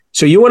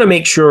So you want to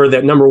make sure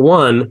that, number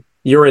one,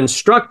 your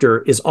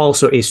instructor is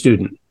also a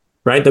student,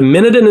 right? The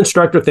minute an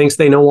instructor thinks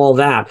they know all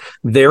that,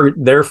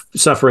 they're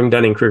suffering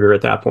Dunning-Kruger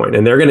at that point,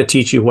 and they're going to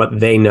teach you what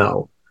they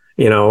know,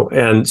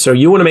 and so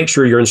you want to make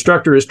sure your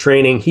instructor is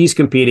training, he's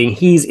competing,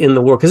 he's in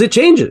the world, because it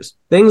changes.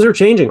 Things are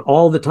changing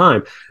all the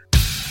time.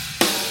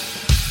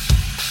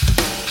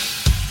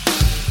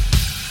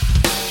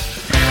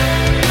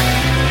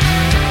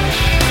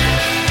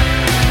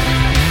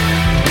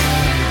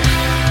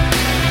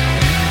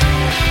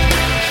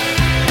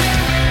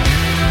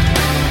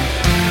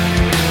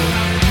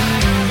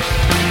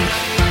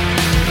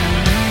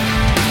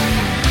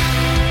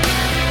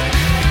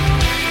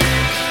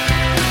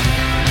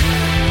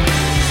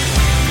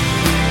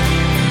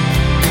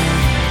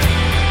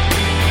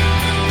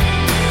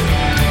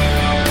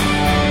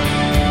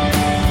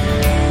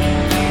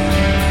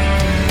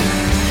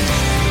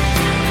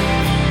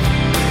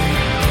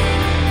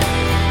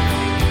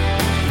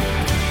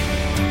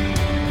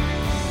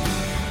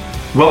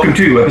 Welcome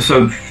to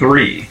episode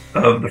 3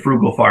 of the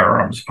Frugal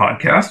Firearms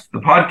Podcast, the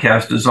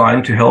podcast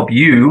designed to help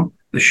you,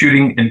 the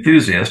shooting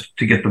enthusiast,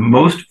 to get the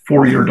most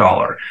for your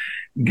dollar,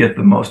 get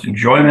the most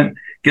enjoyment,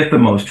 get the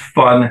most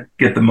fun,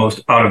 get the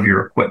most out of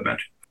your equipment.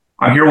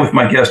 I'm here with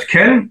my guest,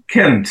 Ken.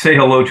 Ken, say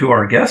hello to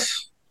our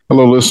guests.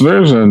 Hello,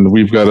 listeners, and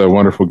we've got a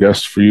wonderful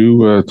guest for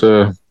you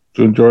to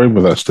enjoy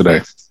with us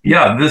today.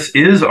 Yeah, this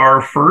is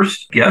our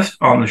first guest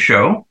on the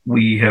show.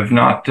 We have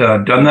not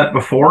done that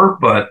before,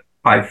 but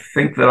I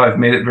think that I've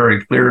made it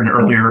very clear in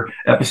earlier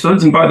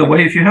episodes. And by the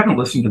way, if you haven't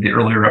listened to the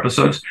earlier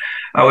episodes,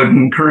 I would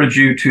encourage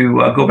you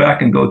to go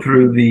back and go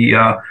through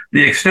the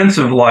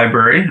extensive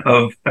library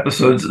of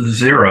episodes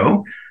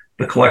 0,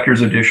 the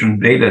collector's edition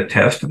beta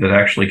test that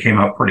actually came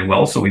out pretty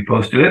well. So we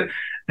posted it,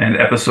 and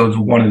episodes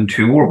 1 and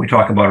 2, where we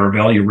talk about our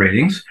value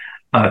ratings.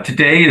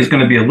 Today is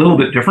going to be a little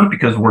bit different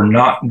because we're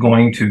not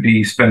going to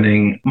be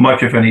spending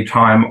much, if any,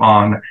 time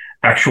on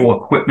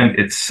actual equipment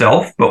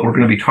itself, but we're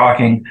going to be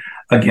talking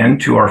again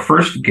to our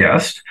first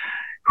guest,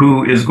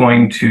 who is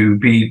going to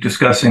be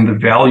discussing the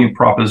value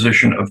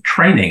proposition of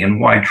training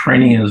and why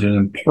training is an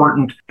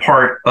important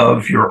part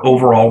of your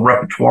overall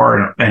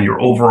repertoire and your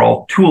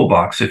overall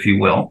toolbox, if you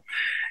will.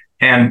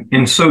 And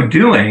in so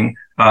doing,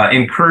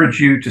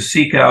 encourage you to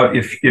seek out,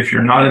 if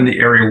you're not in the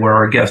area where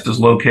our guest is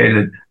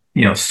located,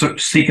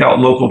 seek out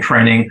local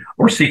training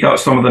or seek out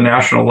some of the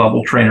national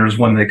level trainers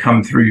when they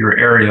come through your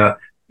area,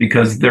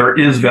 because there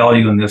is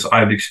value in this.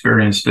 I've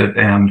experienced it,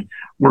 and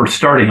we're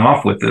starting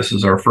off with this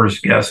as our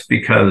first guest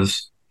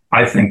because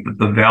I think that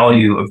the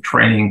value of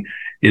training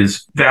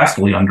is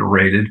vastly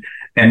underrated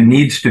and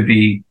needs to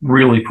be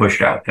really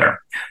pushed out there.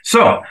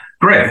 So,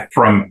 Greg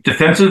from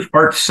Defensive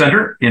Arts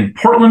Center in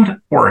Portland,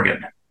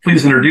 Oregon,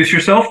 please introduce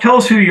yourself. Tell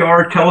us who you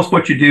are. Tell us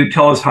what you do.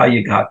 Tell us how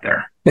you got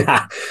there.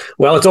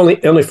 Well, it's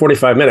only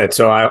 45 minutes,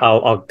 so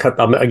I'll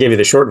give you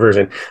the short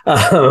version.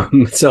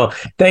 So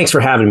thanks for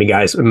having me,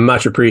 guys.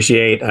 Much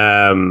appreciate.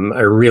 I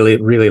really,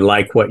 really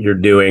like what you're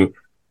doing.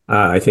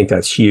 I think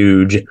that's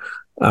huge.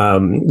 A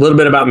little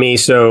bit about me.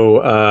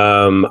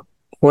 So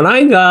when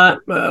I'm a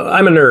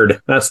nerd.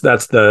 That's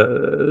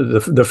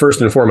the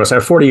first and foremost. I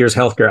have 40 years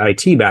healthcare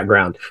IT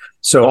background.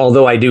 So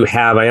although I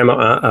am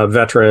a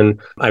veteran,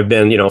 I've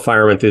been a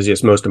firearm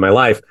enthusiast most of my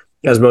life.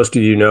 As most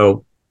of you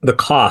know, the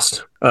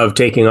cost of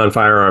taking on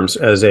firearms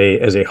as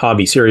a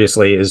hobby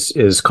seriously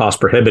is cost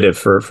prohibitive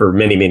for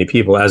many, many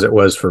people, as it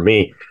was for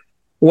me.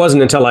 It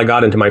wasn't until I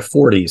got into my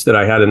 40s that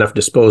I had enough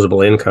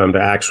disposable income to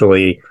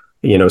actually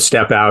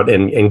step out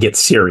and get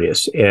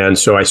serious. And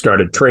so I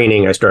started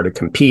training, I started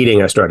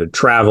competing, I started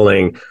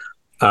traveling.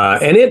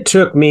 And it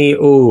took me,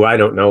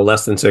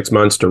 less than 6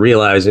 months to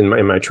realize in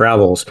my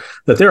travels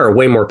that there are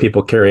way more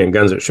people carrying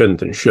guns that shouldn't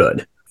than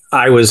should.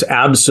 I was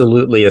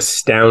absolutely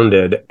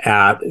astounded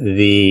at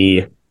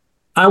the,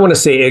 I want to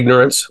say,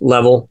 ignorance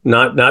level.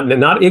 Not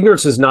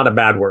ignorance is not a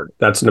bad word.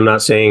 I'm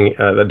not saying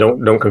that.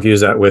 Don't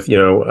confuse that with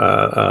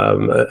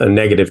a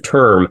negative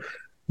term,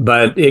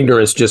 but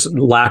ignorance, just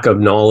lack of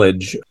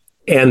knowledge.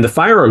 And the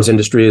firearms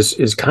industry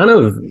is kind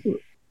of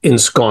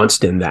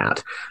ensconced in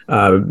that.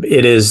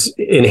 It is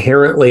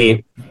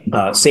inherently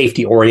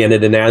safety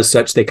oriented, and as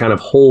such, they kind of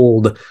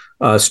hold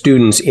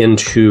students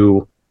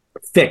into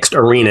fixed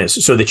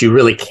arenas so that you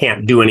really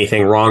can't do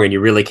anything wrong and you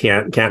really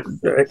can't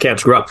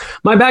screw up.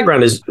 My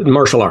background is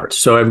martial arts,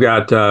 so I've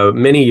got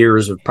many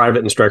years of private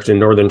instruction in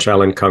Northern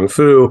Shaolin Kung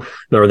Fu,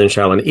 Northern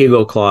Shaolin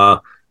Eagle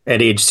Claw.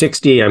 At age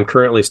 60, I'm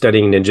currently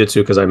studying ninjutsu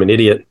because I'm an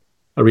idiot,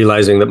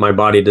 realizing that my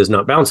body does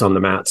not bounce on the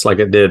mats like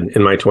it did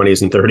in my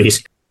 20s and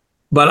 30s.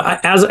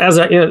 But as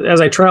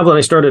I traveled and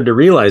I started to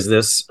realize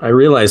this, I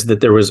realized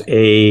that there was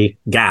a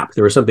gap.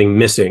 There was something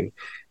missing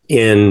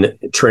in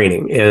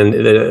training.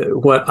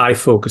 And what I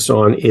focus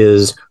on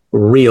is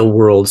real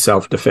world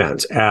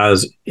self-defense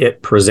as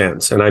it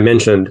presents. And I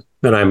mentioned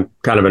that I'm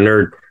kind of a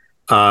nerd.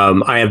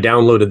 I have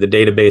downloaded the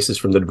databases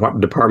from the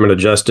Department of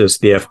Justice,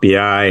 the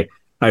FBI.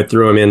 I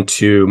threw them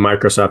into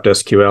Microsoft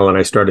SQL and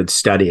I started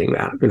studying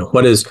that.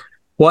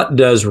 What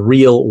does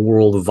real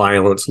world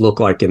violence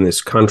look like in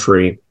this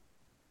country?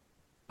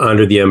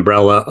 under the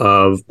umbrella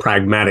of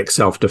pragmatic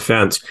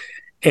self-defense.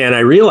 And I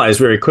realized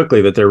very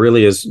quickly that there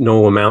really is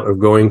no amount of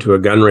going to a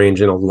gun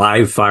range in a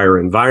live fire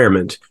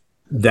environment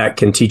that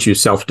can teach you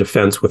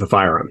self-defense with a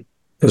firearm.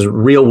 Because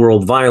real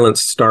world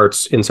violence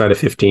starts inside of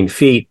 15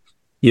 feet.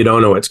 You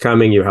don't know it's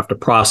coming. You have to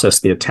process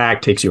the attack.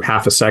 It takes you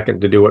half a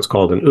second to do what's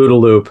called an OODA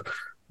loop.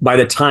 By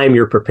the time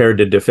you're prepared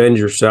to defend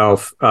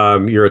yourself,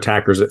 your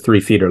attacker's at 3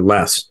 feet or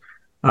less.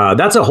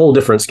 That's a whole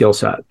different skill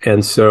set.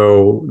 And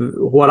so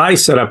what I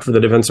set up for the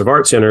Defensive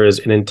Arts Center is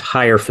an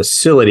entire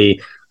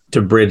facility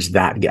to bridge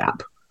that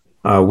gap.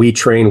 We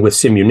train with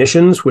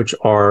simunitions, which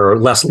are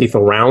less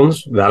lethal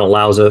rounds. That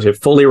allows us, it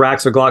fully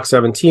racks a Glock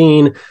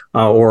 17,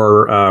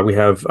 or we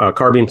have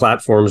carbine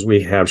platforms,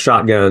 we have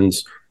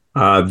shotguns.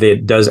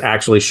 That does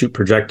actually shoot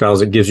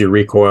projectiles. It gives you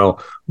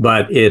recoil,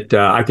 but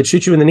I could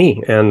shoot you in the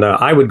knee, and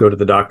I would go to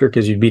the doctor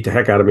because you'd beat the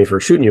heck out of me for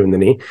shooting you in the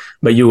knee,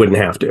 but you wouldn't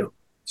have to.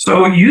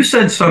 So you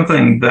said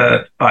something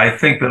that I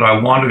think that I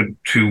wanted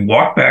to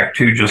walk back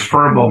to just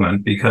for a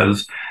moment,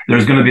 because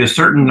there's going to be a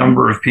certain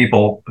number of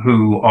people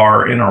who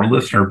are in our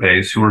listener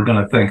base who are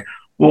going to think,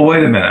 well,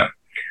 wait a minute.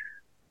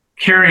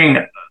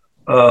 Carrying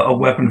a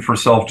weapon for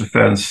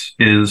self-defense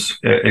is,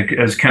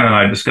 as Ken and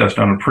I discussed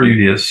on a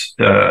previous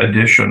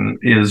edition,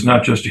 is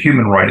not just a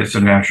human right, it's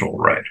a natural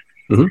right.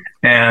 Mm-hmm.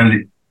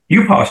 And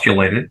you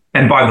postulated,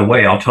 and by the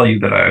way, I'll tell you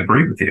that I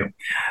agree with you,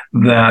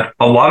 that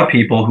a lot of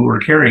people who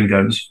are carrying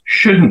guns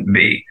shouldn't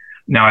be.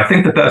 Now, I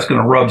think that that's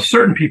going to rub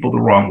certain people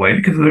the wrong way,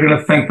 because they're going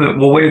to think that,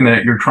 well, wait a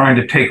minute, you're trying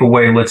to take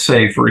away, let's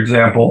say, for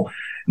example,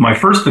 my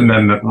First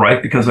Amendment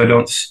right, because I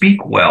don't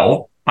speak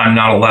well, I'm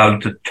not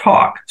allowed to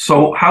talk.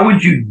 So how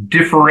would you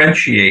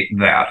differentiate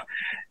that?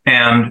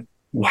 And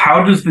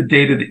how does the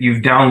data that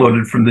you've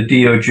downloaded from the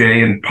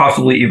DOJ and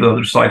possibly even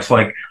other sites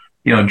like,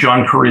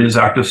 John Korea's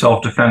active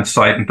self-defense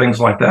site and things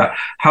like that,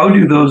 how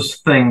do those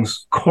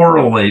things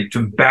correlate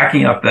to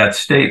backing up that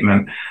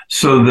statement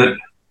so that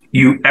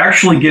you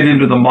actually get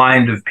into the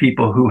mind of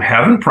people who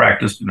haven't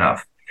practiced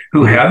enough,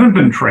 who haven't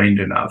been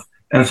trained enough,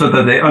 and so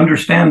that they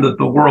understand that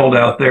the world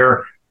out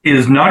there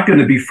is not going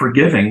to be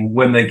forgiving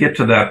when they get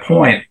to that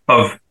point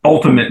of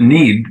ultimate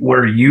need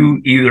where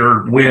you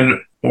either win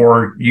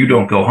or you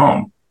don't go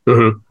home?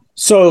 Mm-hmm.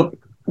 So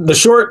the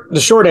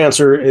short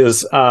answer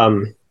is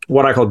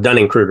what I call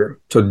Dunning-Kruger.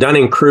 So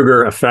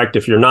Dunning-Kruger effect,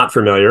 if you're not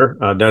familiar,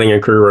 Dunning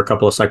and Kruger are a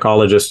couple of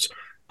psychologists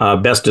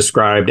best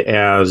described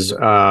as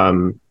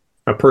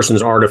a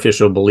person's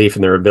artificial belief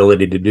in their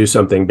ability to do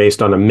something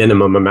based on a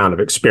minimum amount of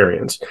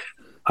experience.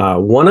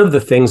 One of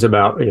the things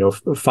about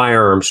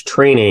firearms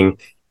training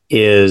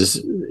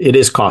is it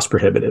is cost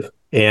prohibitive,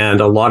 and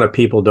a lot of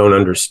people don't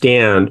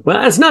understand.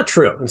 Well, it's not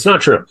true. It's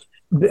not true.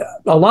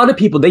 A lot of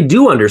people, they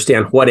do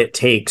understand what it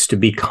takes to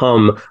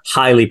become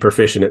highly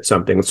proficient at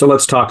something. So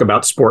let's talk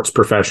about sports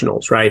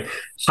professionals, right?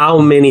 How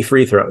many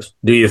free throws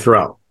do you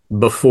throw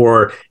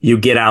before you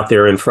get out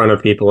there in front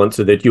of people, and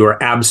so that you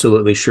are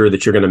absolutely sure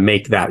that you're going to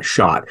make that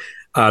shot?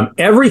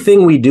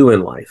 Everything we do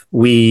in life,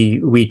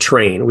 we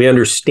train. We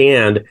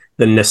understand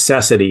the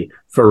necessity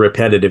for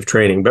repetitive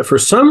training, but for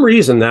some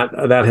reason that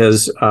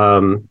has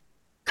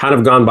kind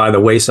of gone by the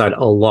wayside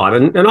a lot,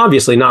 and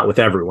obviously not with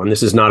everyone.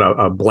 This is not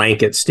a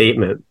blanket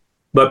statement,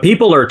 but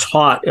people are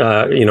taught,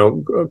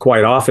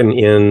 quite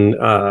often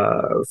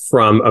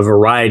from a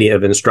variety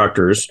of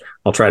instructors.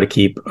 I'll try to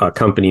keep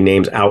company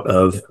names out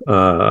of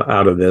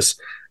this,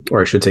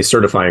 or I should say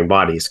certifying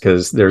bodies,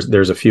 because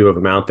there's a few of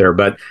them out there,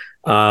 but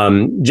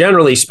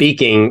generally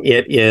speaking,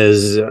 it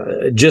is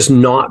just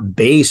not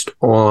based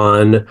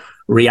on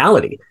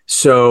reality.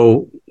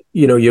 So,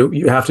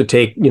 you have to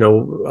take,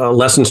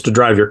 lessons to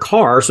drive your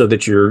car so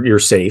that you're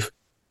safe.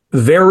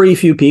 Very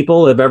few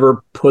people have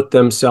ever put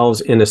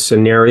themselves in a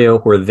scenario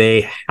where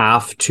they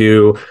have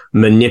to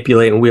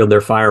manipulate and wield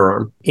their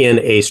firearm in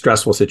a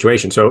stressful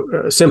situation. So,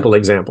 a simple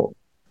example.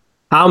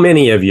 How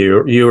many of you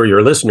or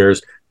your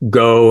listeners,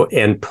 go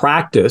and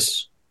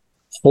practice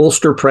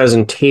holster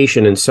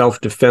presentation and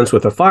self-defense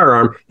with a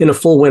firearm in a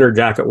full winter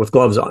jacket with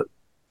gloves on?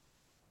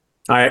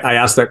 I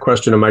ask that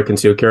question of my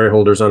concealed carry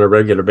holders on a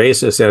regular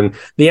basis, and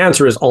the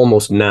answer is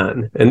almost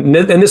none. And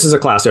this is a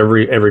class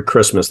every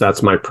Christmas.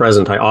 That's my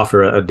present. I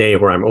offer a day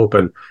where I'm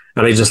open,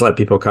 and I just let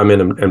people come in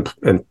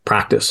and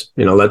practice.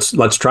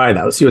 Let's try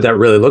that. Let's see what that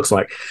really looks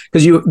like.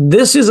 Because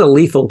this is a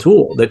lethal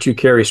tool that you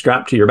carry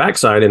strapped to your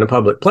backside in a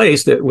public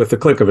place that, with the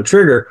click of a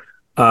trigger,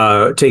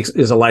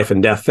 is a life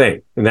and death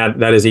thing, and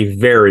that is a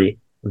very,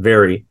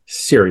 very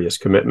serious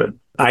commitment.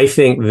 I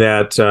think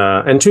that,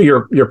 and to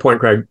your point,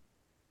 Craig,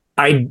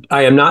 I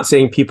am not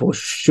saying people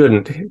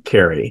shouldn't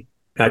carry.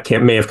 That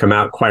may have come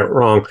out quite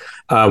wrong.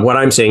 What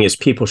I'm saying is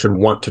people should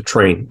want to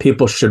train.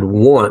 People should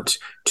want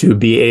to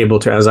be able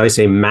to, as I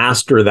say,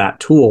 master that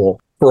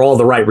tool for all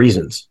the right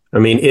reasons. I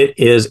mean, it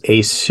is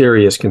a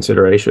serious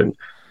consideration.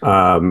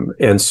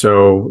 And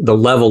so the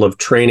level of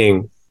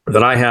training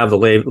that I have, the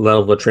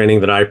level of training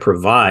that I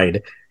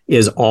provide,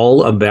 is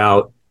all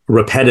about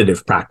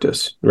repetitive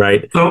practice,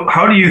 right? So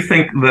how do you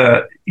think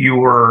that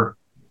your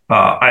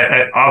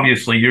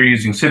Obviously you're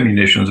using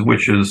simunitions,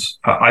 which is,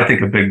 I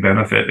think, a big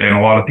benefit. And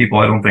a lot of people,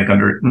 I don't think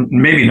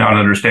maybe not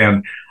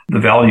understand the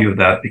value of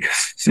that,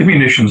 because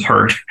simunitions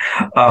hurt.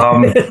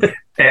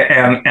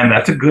 And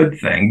that's a good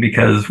thing,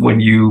 because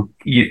when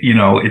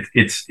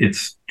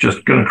it's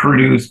just going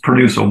to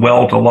produce a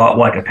welt a lot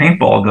like a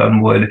paintball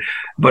gun would,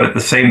 but at the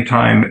same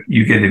time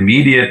you get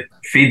immediate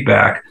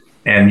feedback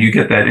and you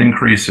get that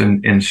increase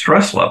in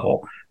stress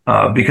level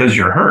because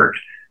you're hurt,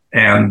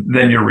 and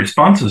then your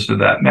responses to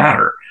that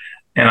matter.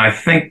 And I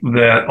think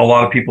that a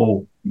lot of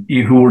people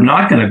who are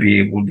not going to be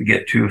able to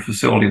get to a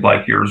facility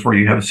like yours where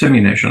you have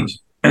simunitions,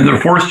 and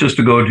they're forced just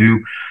to go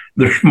to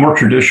the more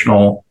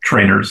traditional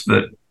trainers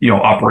that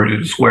operate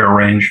at a square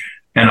range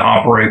and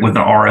operate with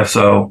an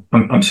RSO.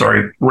 I'm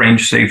sorry,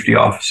 range safety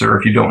officer,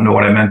 if you don't know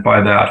what I meant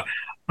by that,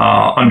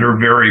 under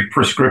very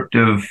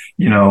prescriptive,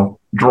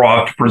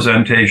 draw to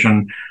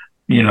presentation,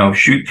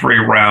 shoot 3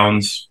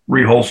 rounds,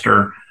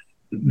 reholster.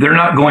 They're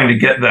not going to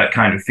get that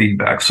kind of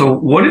feedback. So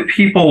what do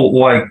people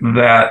like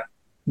that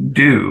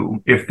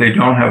do if they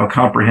don't have a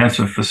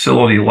comprehensive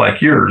facility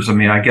like yours? I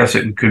mean, I guess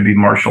it could be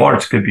martial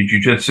arts, could be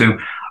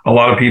jujitsu. A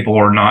lot of people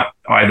are not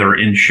either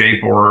in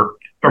shape or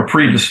are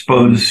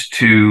predisposed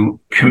to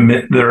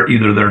commit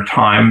either their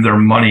time, their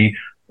money,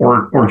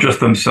 or just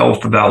themselves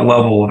to that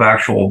level of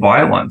actual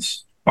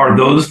violence. Are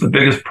those the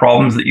biggest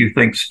problems that you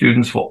think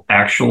students will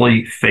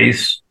actually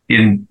face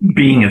in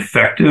being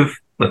effective?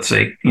 Let's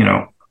say,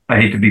 I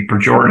hate to be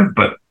pejorative,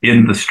 but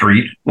in the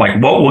street, like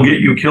what will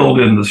get you killed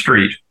in the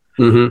street?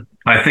 Mm-hmm.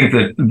 I think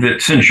that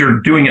since you're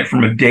doing it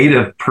from a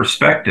data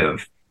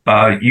perspective,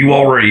 you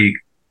already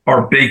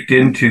are baked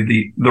into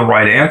the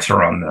right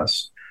answer on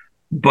this.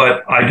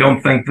 But I don't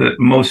think that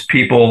most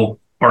people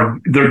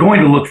they're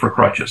going to look for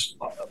crutches.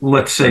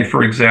 Let's say,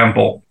 for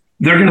example,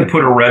 they're going to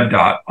put a red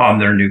dot on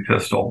their new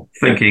pistol,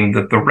 thinking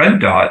that the red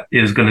dot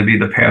is going to be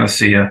the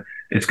panacea.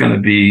 It's going to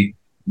be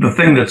the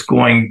thing that's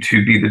going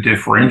to be the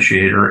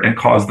differentiator and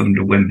cause them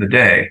to win the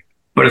day.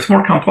 But it's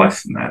more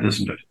complex than that,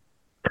 isn't it?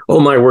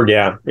 Oh, my word.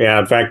 Yeah. Yeah.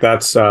 In fact,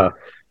 that's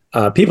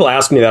people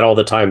ask me that all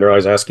the time. They're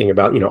always asking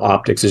about,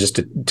 optics, is just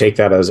to take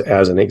that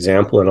as an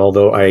example. And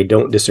although I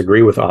don't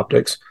disagree with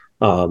optics,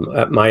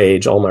 at my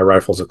age, all my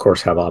rifles, of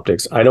course, have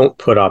optics. I don't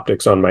put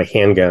optics on my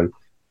handgun.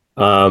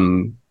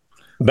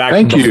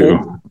 Thank you,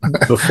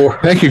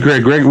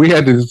 Greg. Greg, we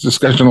had this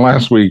discussion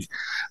last week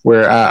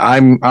where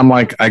I'm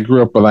like, I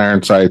grew up with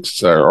iron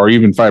sights or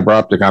even fiber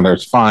optic on there.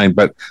 It's fine,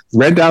 but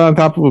red dot on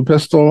top of a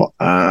pistol,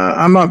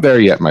 I'm not there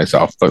yet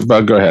myself.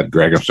 But go ahead,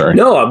 Greg. I'm sorry.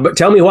 No, but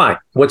tell me why.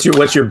 What's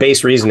your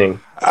base reasoning?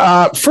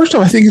 First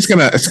off, I think it's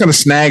gonna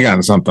snag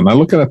on something. I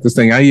look at this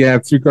thing.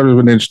 3/4 of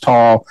an inch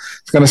tall.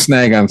 It's gonna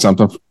snag on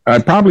something. I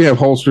probably have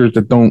holsters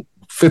that don't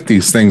fit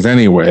these things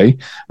anyway.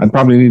 I'd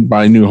probably need to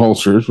buy new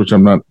holsters, which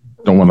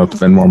don't want to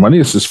spend more money.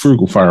 It's just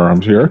frugal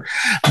firearms here.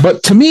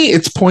 But to me,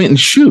 it's point and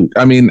shoot.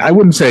 I mean, I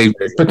wouldn't say,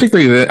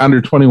 particularly under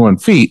 21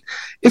 feet,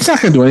 it's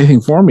not going to do anything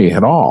for me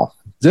at all.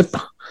 Zip,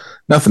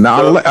 nothing.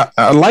 Now,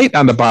 a light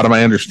on the bottom,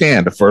 I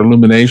understand. For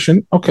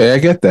illumination, okay, I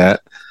get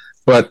that.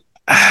 But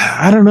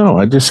I don't know.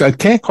 I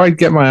can't quite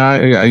get my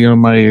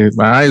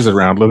eyes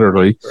around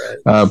literally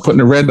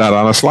putting a red dot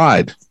on a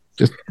slide.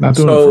 Just not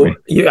doing it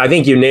for me. I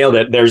think you nailed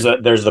it. There's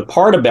the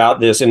part about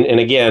this, and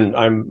again,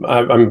 I'm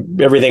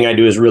everything I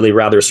do is really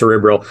rather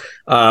cerebral.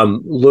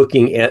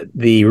 Looking at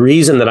the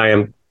reason that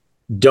I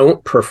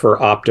don't prefer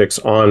optics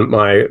on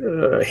my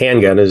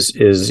handgun is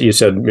you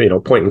said,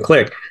 point and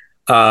click.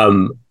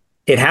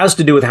 It has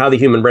to do with how the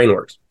human brain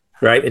works,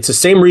 right? It's the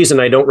same reason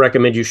I don't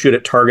recommend you shoot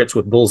at targets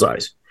with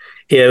bullseyes.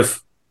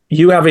 If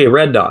you have a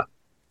red dot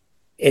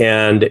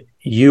and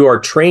you are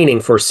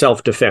training for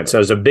self-defense,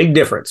 there's a big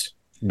difference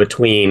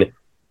between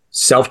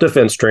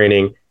self-defense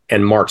training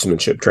and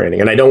marksmanship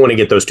training. And I don't want to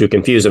get those two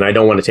confused, and I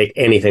don't want to take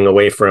anything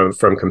away from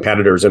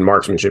competitors in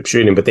marksmanship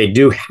shooting, but they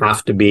do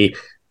have to be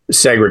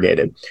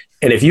segregated.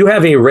 And if you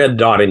have a red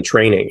dot in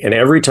training, and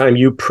every time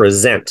you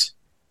present,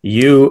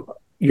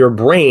 your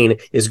brain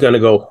is going to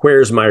go,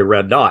 where's my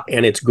red dot?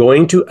 And it's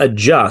going to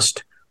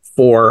adjust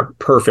for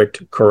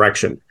perfect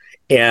correction.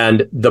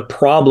 And the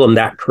problem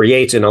that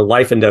creates in a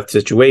life and death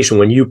situation,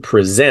 when you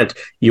present,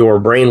 your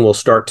brain will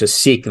start to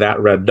seek that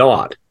red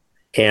dot.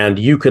 And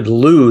you could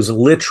lose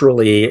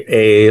literally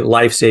a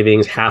life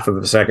savings half of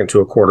a second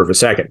to a quarter of a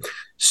second.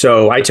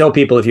 So I tell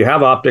people, if you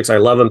have optics, I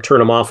love them, turn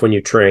them off when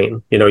you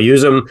train.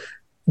 Use them,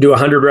 do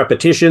 100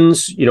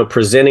 repetitions,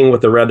 presenting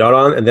with the red dot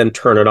on, and then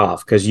turn it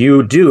off. Because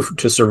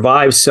to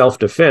survive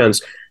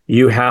self-defense,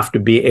 you have to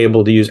be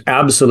able to use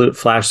absolute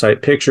flash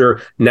sight picture,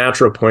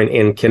 natural point,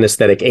 and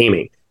kinesthetic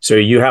aiming. So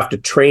you have to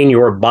train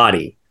your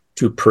body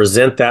to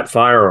present that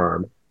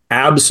firearm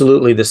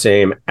absolutely the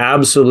same,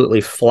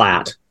 absolutely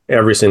flat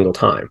every single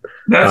time.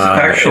 That's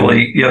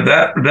actually,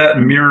 that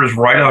mirrors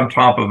right on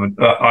top of it.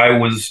 I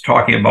was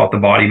talking about the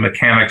body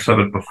mechanics of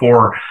it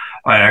before.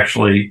 I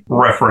actually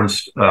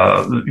referenced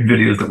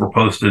videos that were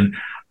posted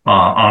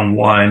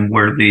online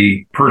where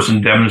the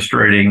person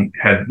demonstrating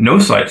had no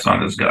sights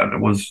on his gun. It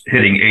was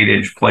hitting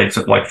 8-inch plates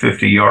at like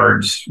 50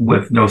 yards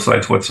with no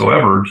sights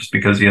whatsoever, just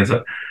because he has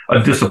a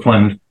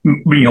disciplined,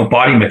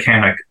 body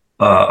mechanic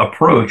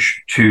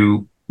approach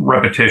to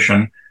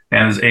repetition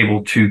and is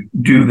able to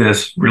do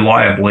this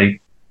reliably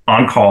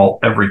on call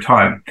every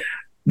time.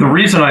 The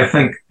reason I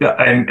think,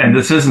 and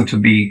this isn't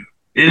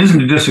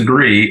to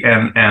disagree,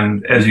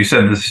 and as you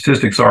said, the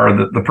statistics are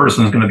that the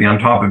person is going to be on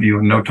top of you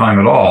in no time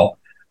at all,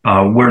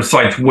 where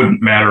sights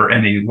wouldn't matter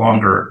any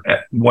longer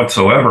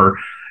whatsoever,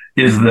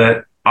 is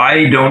that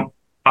I'm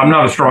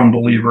not a strong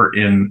believer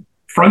in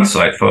front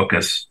sight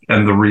focus.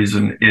 And the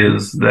reason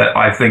is that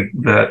I think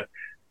that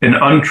an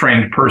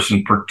untrained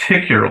person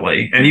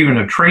particularly, and even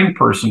a trained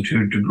person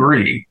to a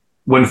degree,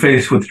 when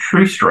faced with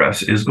true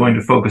stress, is going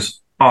to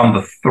focus on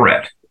the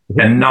threat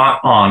and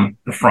not on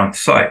the front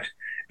sight.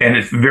 And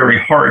it's very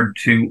hard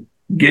to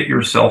get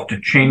yourself to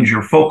change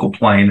your focal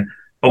plane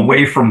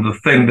away from the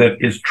thing that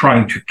is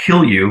trying to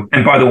kill you,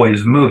 and by the way,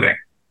 is moving.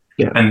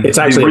 Yeah, and it's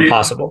actually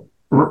impossible.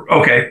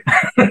 Okay,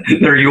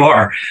 there you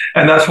are.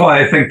 And that's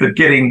why I think that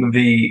getting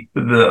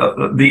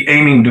the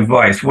aiming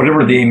device,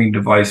 whatever the aiming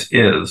device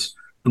is,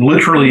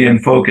 literally in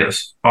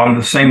focus on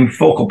the same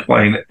focal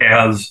plane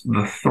as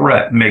the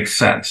threat makes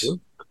sense.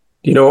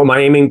 You know what my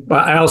aiming?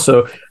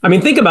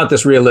 Think about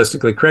this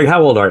realistically. Craig,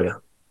 how old are you?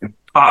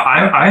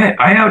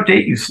 I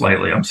outdate you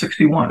slightly. I'm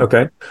 61.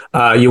 Okay.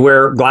 You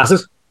wear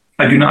glasses?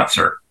 I do not,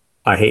 sir.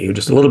 I hate you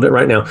just a little bit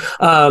right now.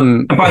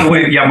 And by the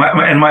way, yeah,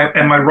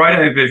 my right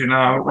eye vision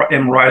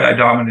and right eye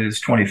dominant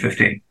is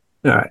 2015.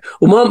 All right.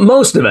 Well,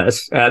 most of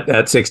us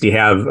at 60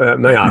 have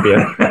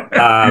myopia.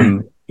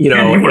 And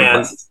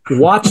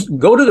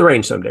go to the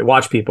range someday.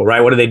 Watch people,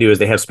 right? What do? Is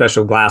they have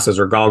special glasses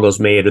or goggles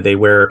made, or they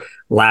wear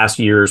last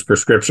year's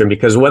prescription,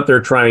 because what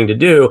they're trying to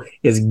do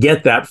is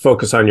get that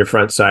focus on your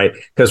front sight.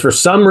 Because for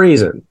some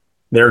reason,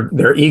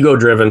 they're ego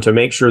driven to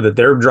make sure that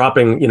they're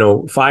dropping,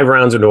 5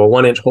 rounds into a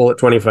 1-inch hole at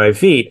 25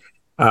 feet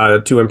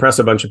to impress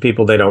a bunch of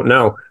people they don't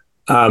know.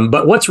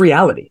 But what's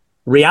reality?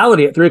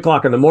 Reality at 3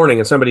 o'clock in the morning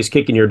and somebody's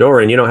kicking your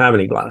door and you don't have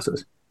any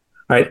glasses,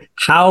 right?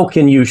 How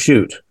can you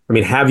shoot?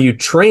 Have you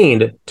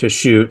trained to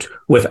shoot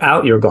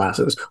without your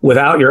glasses,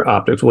 without your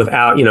optics,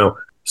 without,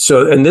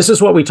 and this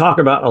is what we talk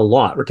about a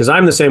lot, because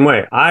I'm the same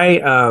way.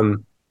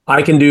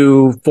 I can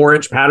do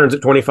 4-inch patterns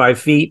at 25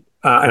 feet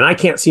and I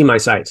can't see my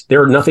sights.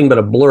 They're nothing but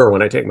a blur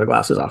when I take my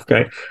glasses off.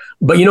 Okay.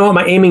 But you know what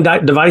my aiming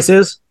device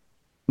is?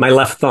 My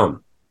left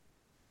thumb.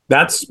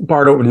 That's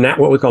part of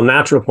what we call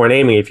natural point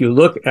aiming. If you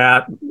look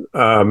at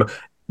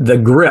the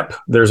grip,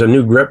 there's a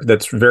new grip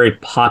that's very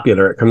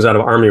popular. It comes out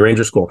of Army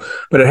Ranger School,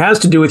 but it has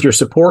to do with your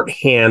support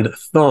hand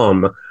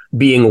thumb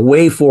being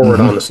way forward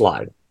on the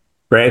slide,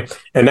 right?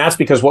 And that's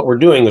because what we're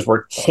doing is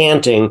we're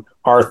canting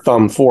our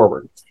thumb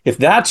forward. If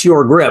that's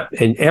your grip,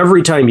 and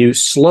every time you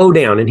slow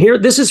down, and here,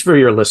 this is for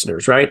your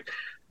listeners, right?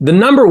 The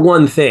number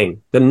one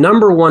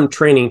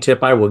training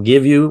tip I will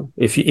give you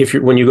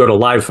when you go to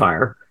live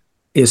fire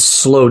is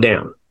slow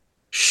down,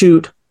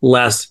 shoot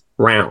less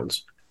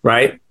rounds.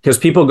 Right? Because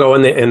people go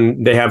in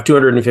and they have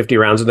 250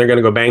 rounds and they're going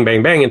to go bang,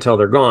 bang, bang until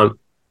they're gone.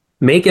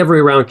 Make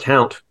every round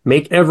count.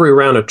 Make every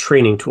round a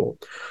training tool.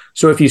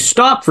 So if you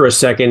stop for a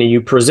second and you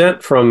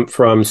present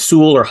from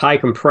Sool or high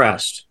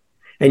compressed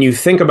and you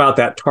think about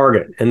that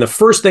target, and the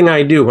first thing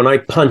I do when I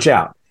punch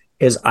out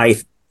is I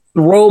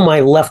throw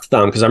my left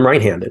thumb, because I'm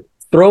right-handed,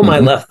 my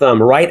left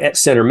thumb right at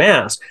center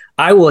mass.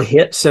 I will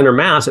hit center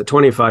mass at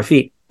 25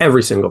 feet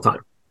every single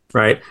time,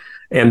 right?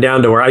 And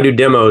down to where I do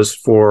demos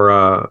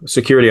for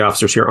security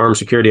officers here, armed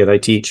security, that I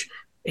teach.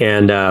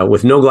 And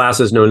with no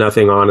glasses, no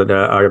nothing on it,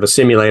 I have a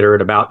simulator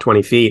at about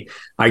 20 feet.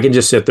 I can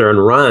just sit there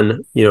and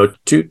run,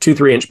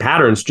 2-3-inch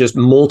patterns, just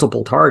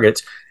multiple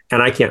targets,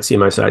 and I can't see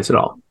my sights at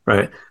all,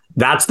 right?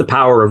 That's the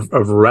power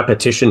of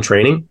repetition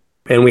training.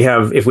 And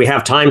if we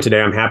have time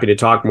today, I'm happy to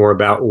talk more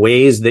about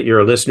ways that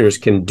your listeners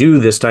can do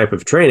this type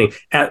of training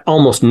at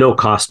almost no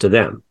cost to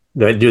them.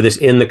 They do this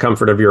in the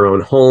comfort of your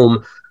own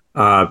home,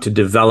 to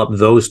develop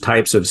those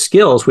types of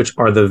skills, which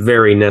are the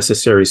very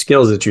necessary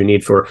skills that you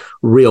need for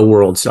real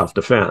world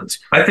self-defense.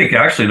 I think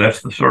actually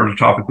that's the sort of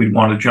topic we'd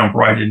want to jump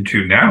right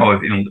into now,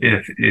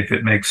 if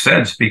it makes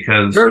sense,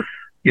 because, sure.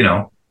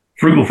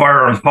 Frugal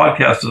Firearms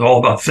Podcast is all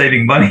about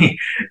saving money.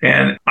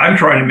 And I'm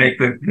trying to make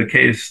the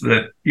case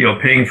that,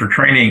 paying for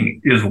training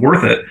is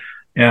worth it.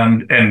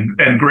 And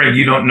Greg,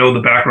 you don't know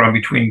the background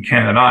between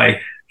Ken and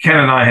I.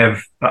 Ken and I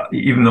have,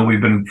 even though we've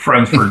been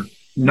friends for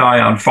nigh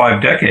on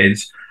 5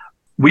 decades,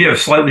 we have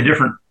slightly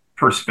different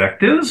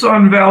perspectives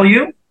on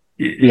value.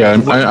 Yeah,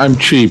 I'm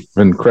cheap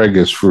and Craig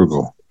is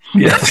frugal.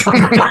 Yes.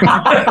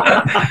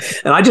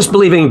 And I just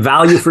believe in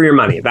value for your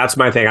money. That's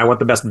my thing. I want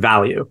the best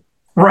value.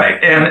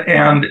 Right.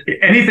 And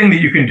anything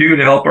that you can do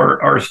to help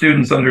our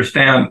students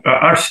understand,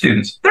 our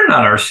students, they're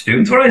not our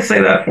students. What do I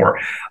say that for?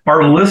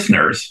 Our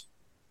listeners,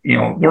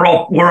 we're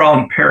all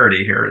in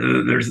parity here.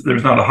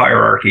 There's not a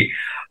hierarchy.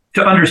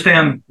 To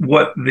understand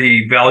what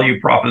the value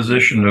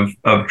proposition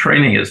of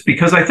training is,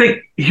 because I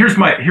think here's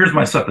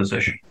my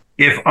supposition.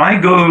 If I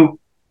go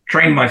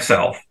train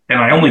myself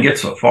and I only get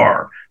so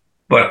far,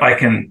 but I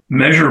can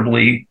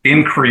measurably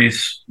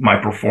increase my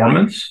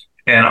performance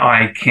and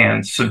I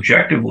can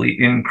subjectively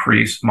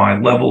increase my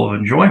level of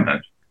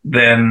enjoyment,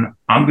 then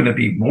I'm going to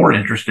be more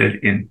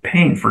interested in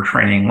paying for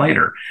training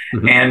later.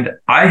 Mm-hmm. And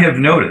I have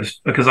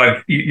noticed, because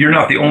you're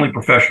not the only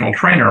professional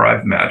trainer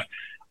I've met,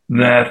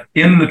 that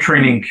in the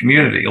training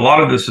community, a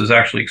lot of this is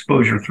actually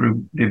exposure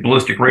through the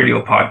Ballistic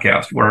Radio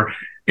podcast, where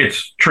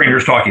it's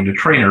trainers talking to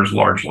trainers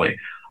largely,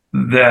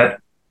 that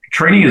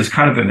training is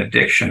kind of an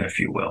addiction, if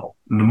you will.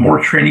 And the more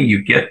training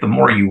you get, the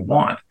more you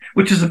want,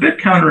 which is a bit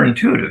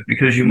counterintuitive,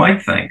 because you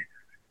might think,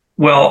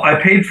 well,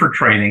 I paid for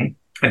training,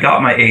 I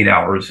got my 8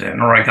 hours in,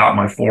 or I got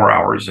my 4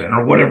 hours in,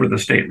 or whatever the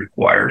state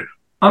required,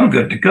 I'm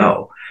good to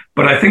go.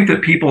 But I think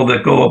that people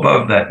that go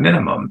above that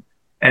minimum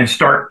and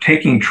start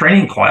taking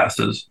training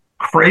classes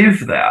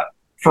crave that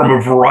from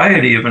a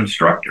variety of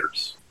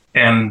instructors.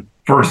 And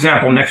for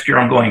example, next year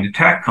I'm going to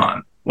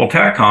TACCON. Well,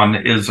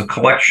 TACCON is a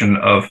collection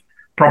of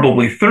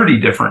probably 30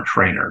 different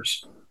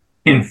trainers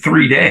in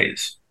 3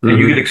 days, and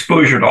you get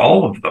exposure to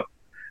all of them.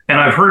 And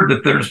I've heard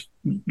that there's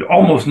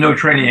almost no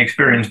training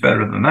experience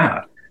better than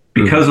that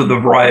because of the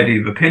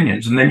variety of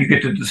opinions. And then you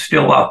get to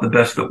distill out the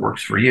best that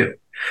works for you.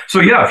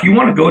 So yeah, if you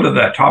want to go to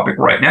that topic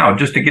right now,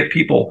 just to get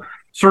people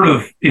sort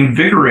of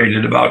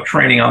invigorated about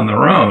training on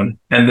their own,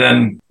 and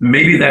then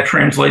maybe that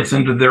translates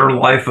into their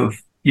life of,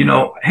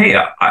 hey,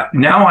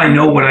 now I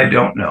know what I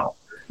don't know.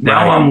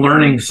 Now I'm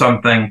learning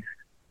something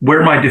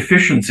where my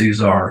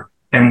deficiencies are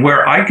and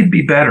where I could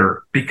be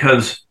better,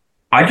 because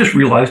I just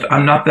realized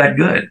I'm not that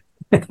good.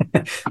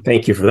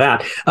 Thank you for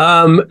that.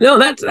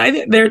 I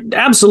think they're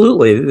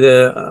absolutely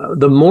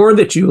the more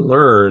that you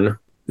learn,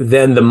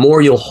 then the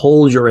more you'll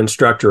hold your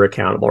instructor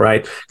accountable,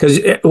 right? Because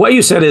what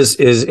you said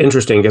is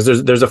interesting,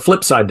 because there's a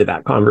flip side to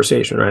that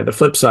conversation, right? The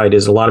flip side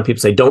is a lot of people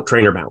say don't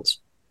trainer bounce.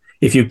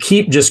 If you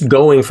keep just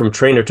going from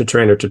trainer to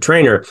trainer to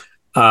trainer,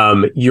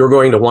 you're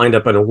going to wind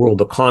up in a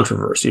world of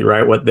controversy,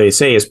 right? What they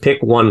say is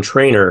pick one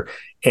trainer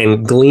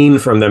and glean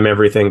from them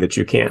everything that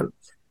you can.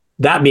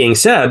 That being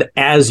said,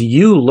 as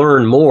you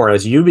learn more,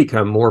 as you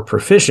become more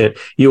proficient,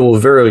 you will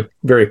very,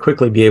 very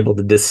quickly be able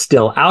to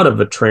distill out of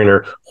a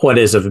trainer what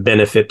is of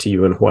benefit to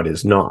you and what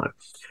is not.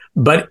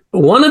 But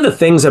one of the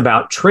things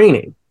about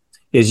training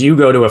is you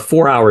go to a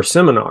 4-hour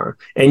seminar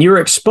and you're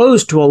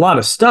exposed to a lot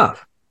of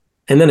stuff,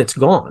 and then it's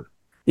gone.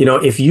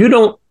 If you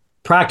don't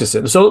practice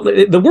it. So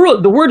the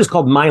word is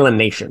called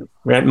myelination,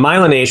 right?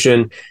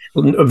 Myelination,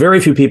 very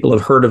few people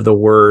have heard of the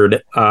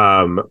word,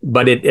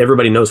 but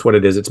everybody knows what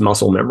it is. It's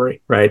muscle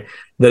memory, right?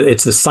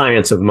 It's the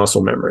science of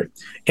muscle memory.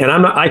 And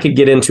I could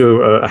get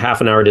into a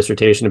half an hour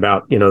dissertation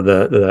about,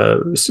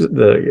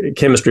 the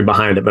chemistry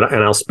behind it,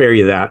 and I'll spare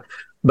you that.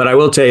 But I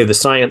will tell you, the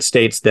science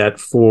states that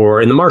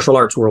in the martial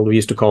arts world, we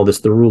used to call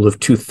this the rule of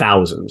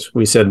 2000s.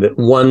 We said that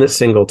one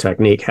single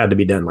technique had to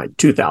be done like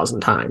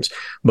 2,000 times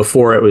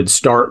before it would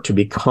start to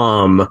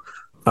become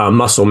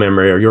muscle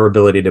memory, or your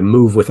ability to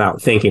move without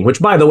thinking,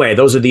 which, by the way,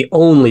 those are the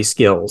only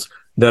skills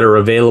that are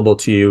available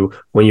to you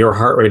when your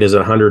heart rate is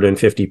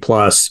 150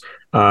 plus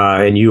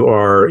and you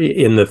are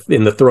in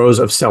the throes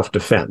of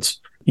self-defense.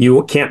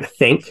 You can't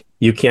think.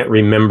 You can't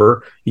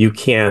remember. You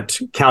can't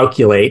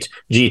calculate.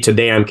 Gee,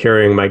 today I'm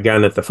carrying my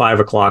gun at the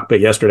 5 o'clock, but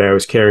yesterday I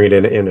was carrying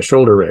it in a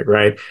shoulder rig,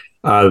 right?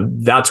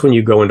 That's when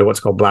you go into what's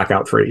called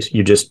blackout freeze.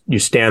 You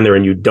stand there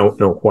and you don't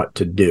know what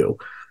to do.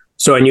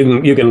 So, and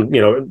you can,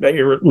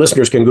 your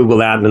listeners can Google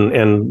that,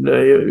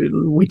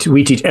 and we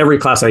teach every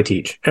class I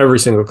teach, every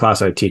single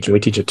class I teach, and we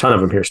teach a ton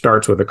of them here.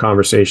 Starts with a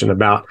conversation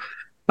about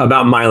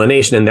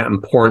myelination and that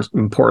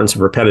importance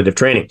of repetitive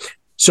training.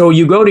 So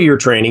you go to your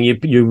training,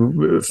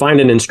 you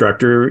find an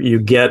instructor, you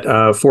get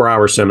a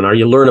 4-hour seminar,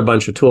 you learn a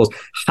bunch of tools.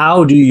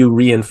 How do you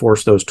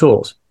reinforce those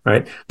tools,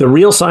 right? The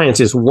real science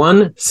is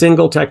one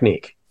single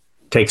technique.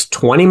 It takes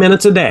 20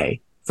 minutes a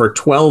day for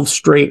 12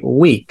 straight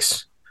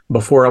weeks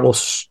before it will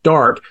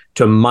start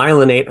to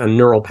myelinate a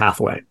neural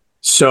pathway.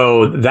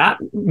 So that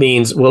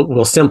means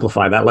we'll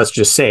simplify that. Let's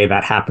just say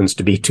that happens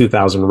to be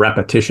 2,000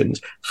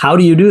 repetitions. How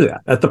do you do that?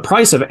 At the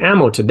price of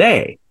ammo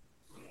today,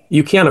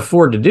 you can't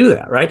afford to do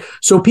that, right?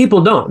 So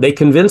people don't. They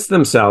convince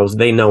themselves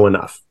they know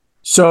enough.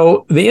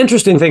 So the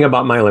interesting thing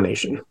about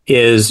myelination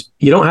is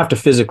you don't have to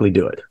physically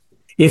do it.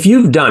 If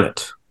you've done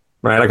it,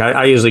 right? Like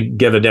I usually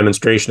give a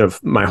demonstration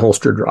of my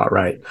holster draw,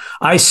 right?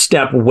 I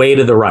step way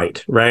to the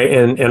right, right?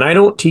 And I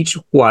don't teach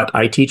what,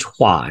 I teach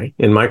why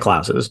in my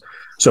classes.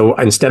 So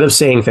instead of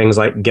saying things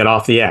like get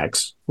off the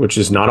X, which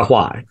is not a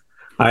why,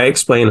 I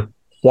explain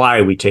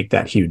why we take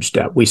that huge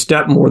step. We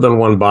step more than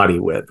one body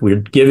width. We're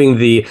giving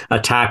the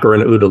attacker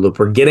an OODA loop.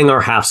 We're getting our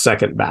half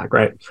second back,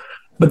 right?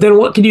 But then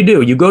what can you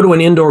do? You go to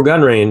an indoor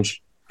gun range.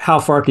 How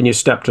far can you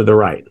step to the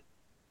right?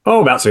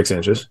 Oh, about 6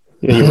 inches.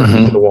 And you run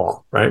into the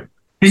wall, right?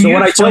 So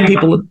what I tell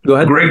people, go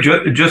ahead. Greg,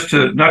 just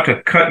to not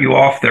to cut you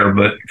off there,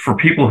 but for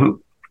people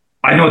who,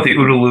 I know what the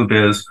OODA loop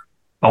is.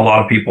 a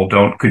lot of people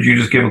don't. Could you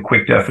just give a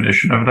quick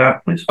definition of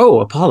that, please? Oh,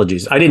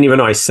 apologies. I didn't even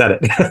know I said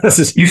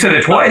it. You said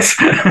it twice.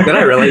 Did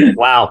I really?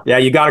 Wow. Yeah,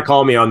 you got to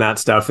call me on that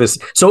stuff.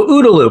 So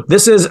OODA loop.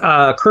 This is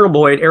Colonel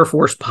Boyd, Air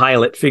Force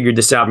pilot, figured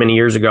this out many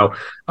years ago.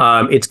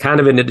 It's kind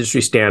of an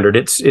industry standard.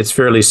 It's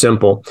fairly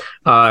simple.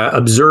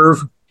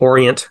 Observe,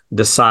 orient,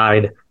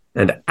 decide,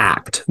 and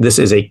act. This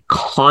is a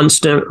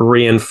constant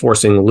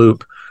reinforcing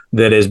loop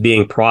that is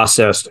being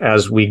processed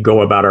as we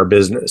go about our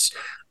business.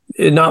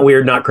 Not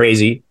weird, not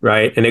crazy,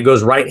 right? And it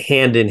goes right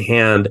hand in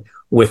hand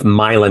with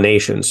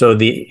myelination. So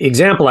the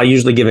example I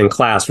usually give in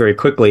class very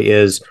quickly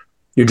is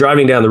you're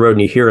driving down the road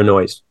and you hear a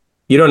noise.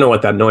 You don't know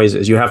what that noise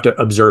is. You have to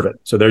observe it.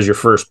 So there's your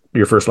first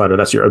letter.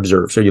 That's your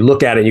observe. So you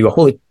look at it and you go,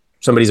 holy,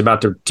 somebody's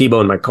about to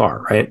T-bone my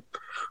car, right?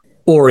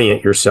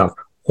 Orient yourself.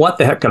 What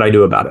the heck could I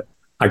do about it?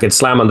 I could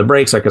slam on the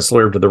brakes. I could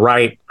swerve to the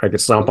right. I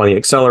could stomp on the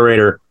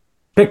accelerator.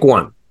 Pick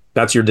one.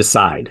 That's your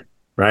decide,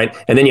 right?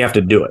 And then you have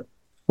to do it.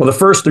 Well, the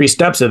first 3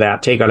 steps of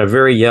that take on a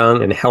very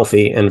young and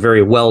healthy and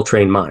very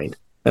well-trained mind,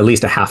 at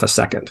least a half a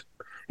second.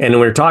 And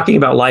when we're talking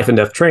about life and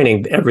death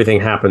training, everything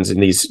happens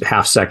in these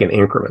half-second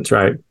increments,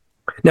 right?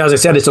 Now, as I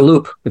said, it's a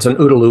loop. It's an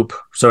OODA loop,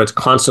 so it's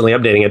constantly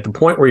updating. At the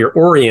point where you're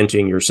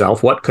orienting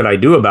yourself, what could I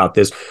do about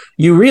this?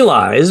 You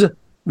realize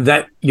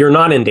that you're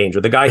not in danger.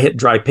 The guy hit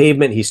dry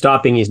pavement. He's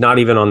stopping. He's not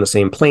even on the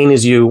same plane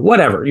as you,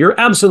 whatever. You're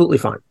absolutely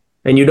fine,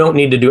 and you don't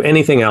need to do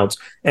anything else.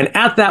 And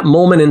at that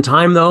moment in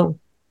time, though,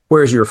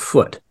 where's your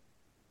foot?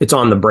 It's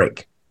on the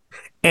brake.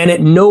 And at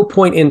no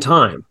point in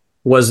time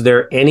was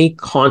there any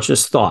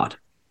conscious thought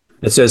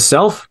that says,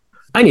 self,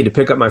 I need to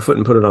pick up my foot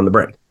and put it on the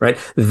brake, right?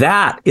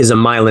 That is a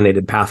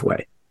myelinated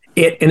pathway.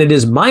 And it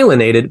is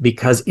myelinated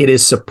because it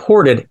is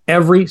supported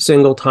every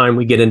single time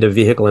we get into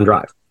vehicle and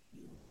drive.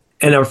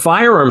 And our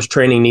firearms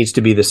training needs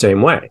to be the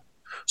same way.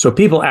 So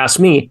people ask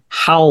me,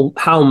 how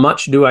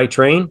much do I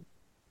train?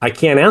 I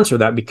can't answer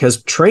that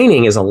because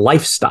training is a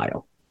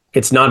lifestyle.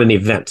 It's not an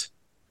event.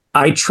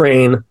 I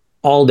train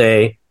all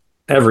day,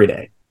 every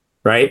day,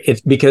 right?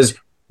 It's because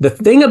the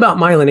thing about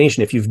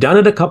myelination, if you've done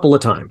it a couple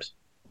of times,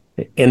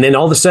 and then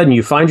all of a sudden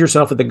you find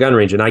yourself at the gun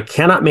range, and I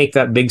cannot make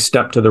that big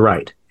step to the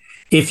right.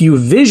 If you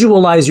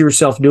visualize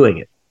yourself doing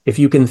it, if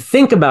you can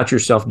think about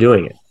yourself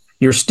doing it,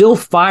 you're still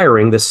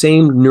firing the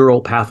same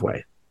neural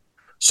pathway.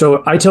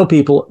 So I tell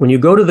people, when you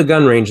go to the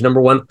gun range,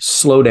 number 1,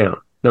 slow down.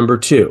 Number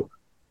 2,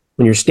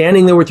 when you're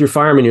standing there with your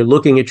firearm, you're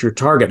looking at your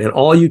target, and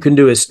all you can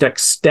do is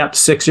step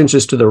 6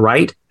 inches to the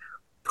right,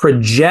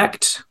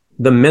 project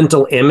the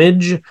mental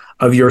image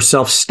of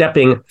yourself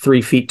stepping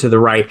 3 feet to the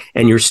right,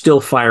 and you're still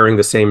firing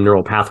the same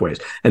neural pathways.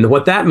 And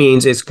what that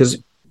means is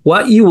because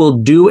what you will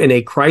do in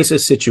a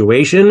crisis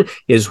situation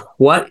is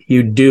what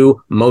you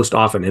do most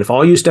often. And if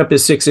all you step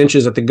is 6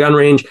 inches at the gun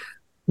range,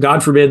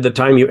 God forbid the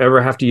time you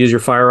ever have to use your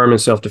firearm in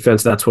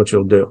self-defense, that's what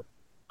you'll do.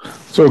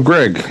 So,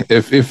 Greg,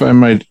 if I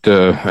might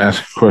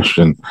ask a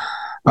question.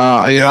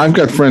 I've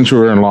got friends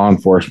who are in law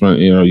enforcement,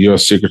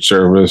 U.S. Secret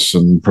Service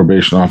and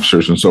probation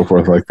officers and so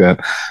forth like that.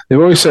 They've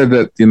always said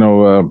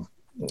that,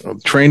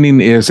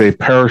 training is a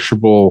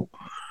perishable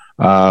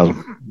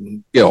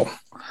skill.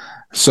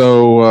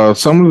 So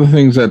some of the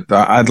things that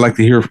I'd like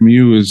to hear from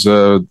you is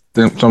some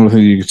of the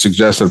things you could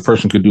suggest that a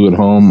person could do at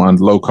home on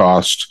low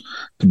cost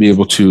to be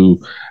able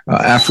to,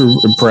 after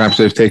perhaps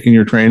they've taken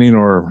your training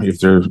or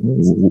if there's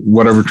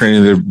whatever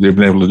training they've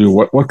been able to do,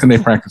 what can they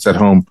practice at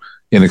home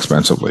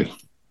inexpensively?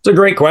 It's a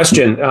great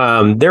question.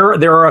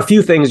 There are a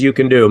few things you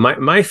can do.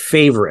 My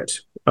favorite,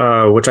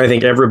 which I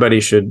think everybody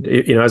should,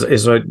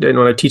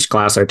 when I teach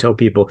class, I tell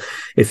people,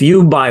 if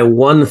you buy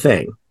one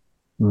thing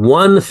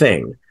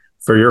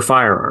for your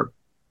firearm,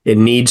 it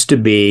needs to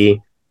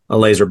be a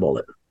laser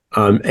bullet.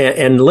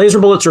 And laser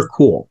bullets are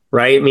cool,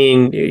 right? I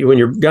mean, when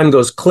your gun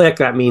goes click,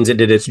 that means it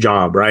did its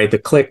job, right? The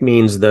click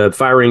means the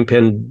firing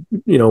pin,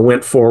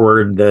 went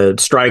forward, the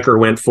striker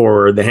went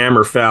forward, the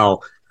hammer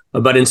fell.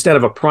 But instead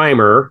of a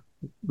primer,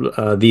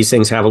 these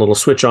things have a little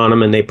switch on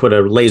them and they put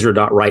a laser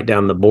dot right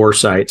down the bore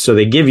sight. So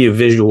they give you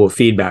visual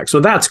feedback. So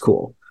that's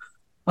cool.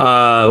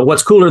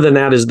 What's cooler than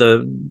that is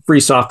the free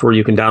software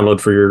you can download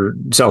for your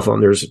cell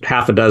phone. There's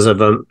half a dozen of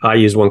them. I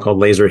use one called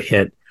Laser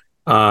Hit.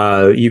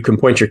 You can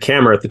point your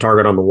camera at the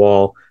target on the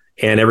wall,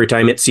 and every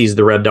time it sees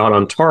the red dot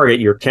on target,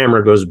 your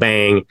camera goes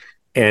bang,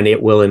 and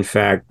it will in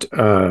fact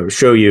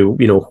show you,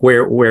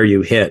 where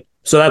you hit.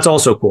 So that's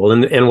also cool.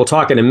 And we'll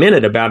talk in a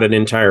minute about an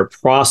entire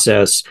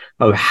process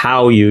of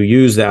how you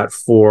use that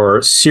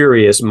for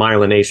serious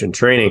myelination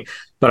training.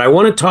 But I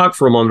want to talk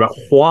for a moment about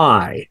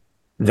why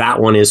that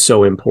one is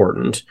so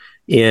important.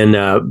 And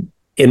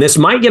this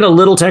might get a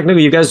little technical.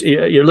 You guys,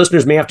 your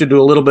listeners may have to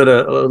do a little bit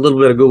of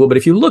Google. But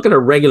if you look at a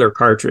regular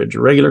cartridge,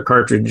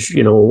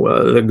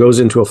 that goes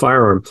into a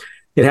firearm,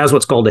 it has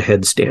what's called a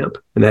head stamp,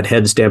 and that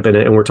head stamp in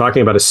it, and we're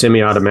talking about a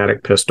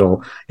semi-automatic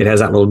pistol. It has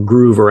that little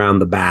groove around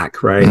the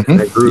back, right? Mm-hmm. And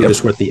that groove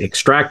is what the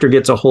extractor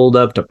gets a hold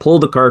of to pull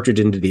the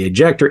cartridge into the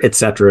ejector, et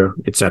cetera,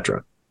 et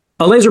cetera.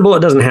 A laser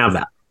bullet doesn't have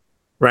that,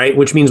 right?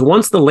 Which means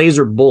once the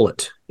laser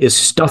bullet is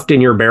stuffed in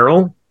your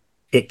barrel,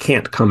 it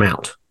can't come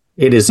out.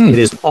 It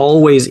is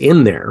always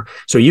in there.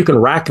 So you can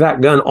rack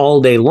that gun all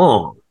day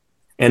long,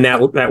 and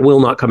that will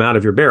not come out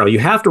of your barrel. You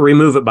have to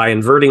remove it by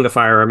inverting the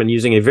firearm and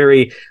using a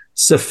very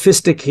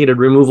sophisticated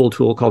removal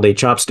tool called a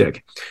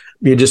chopstick.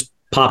 You just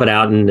pop it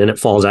out and then it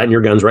falls out and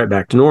your gun's right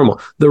back to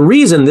normal. The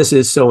reason this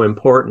is so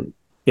important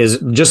is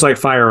just like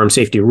firearm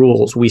safety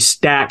rules, we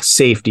stack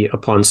safety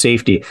upon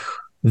safety.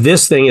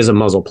 This thing is a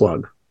muzzle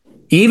plug.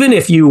 Even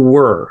if you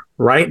were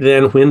right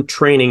then when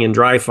training in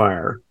dry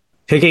fire,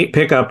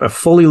 pick up a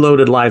fully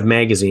loaded live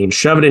magazine,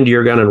 shove it into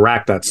your gun and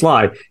rack that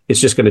slide, it's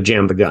just going to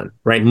jam the gun,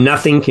 right?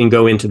 Nothing can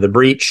go into the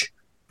breech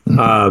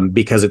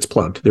because it's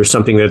plugged. There's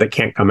something there that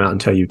can't come out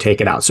until you take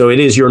it out. So it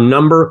is your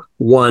number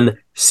one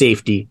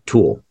safety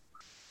tool.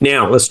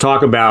 Now, let's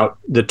talk about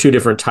the two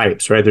different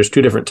types, right? There's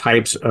two different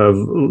types of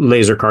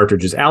laser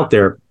cartridges out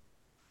there,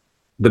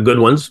 the good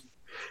ones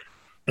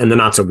and the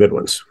not so good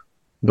ones.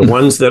 The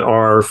ones that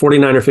are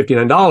 $49 or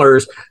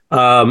 $59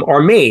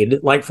 are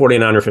made like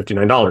 $49 or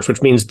 $59,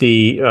 which means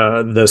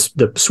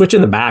the switch in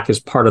the back is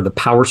part of the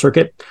power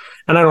circuit,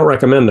 and I don't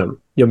recommend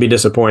them. You'll be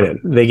disappointed.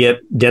 They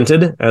get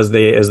dented as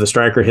the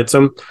striker hits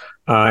them,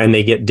 and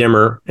they get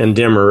dimmer and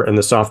dimmer, and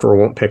the software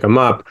won't pick them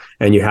up,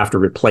 and you have to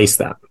replace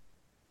that.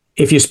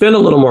 If you spend a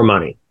little more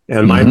money,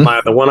 and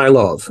the one I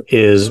love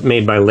is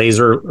made by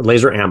Laser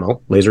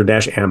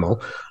Dash Ammo.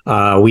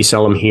 We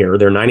sell them here.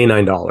 They're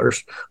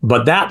 $99.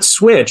 But that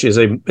switch is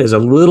a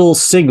little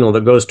signal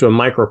that goes to a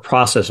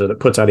microprocessor that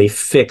puts out a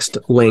fixed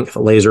length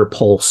laser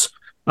pulse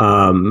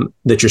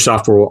that your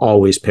software will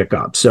always pick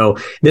up. So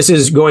this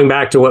is going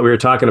back to what we were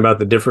talking about,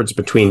 the difference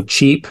between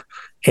cheap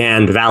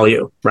and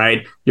value,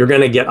 right? You're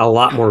going to get a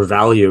lot more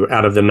value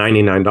out of the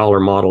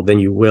 $99 model than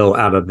you will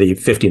out of the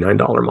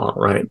 $59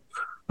 model, right?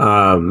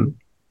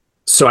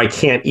 So I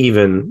can't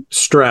even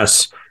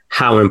stress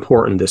how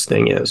important this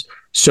thing is.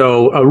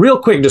 So a real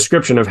quick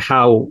description of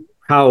how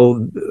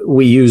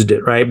we used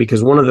it, right?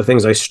 Because one of the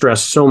things I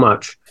stress so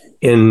much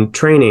in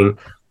training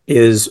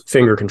is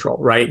finger control,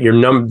 right?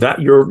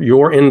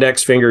 Your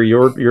index finger,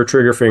 your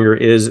trigger finger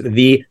is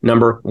the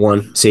number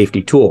one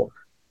safety tool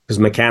because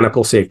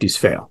mechanical safeties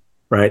fail,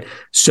 right?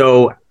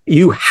 So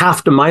you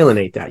have to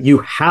myelinate that. You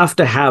have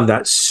to have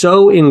that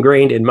so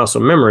ingrained in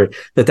muscle memory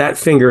that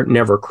finger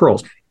never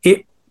curls.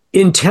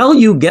 Until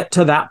you get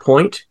to that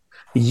point,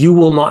 you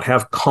will not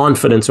have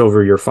confidence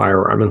over your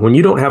firearm. And when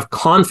you don't have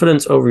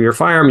confidence over your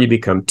firearm, you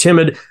become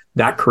timid.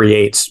 That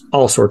creates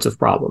all sorts of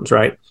problems,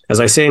 right? As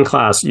I say in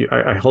class,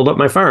 I hold up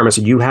my firearm. I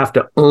said, you have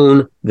to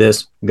own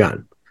this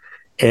gun.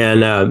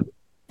 And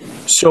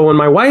so when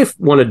my wife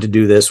wanted to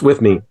do this with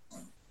me,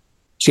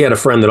 she had a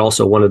friend that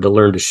also wanted to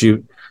learn to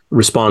shoot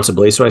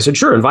responsibly. So I said,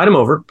 sure, invite him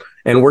over.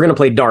 And we're going to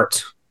play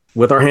darts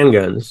with our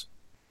handguns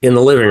in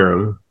the living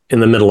room in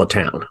the middle of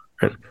town.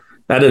 Right?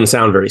 That didn't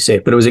sound very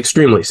safe, but it was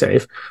extremely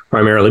safe,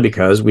 primarily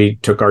because we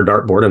took our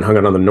dartboard and hung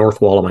it on the north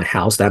wall of my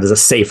house. That is a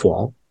safe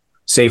wall.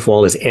 Safe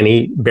wall is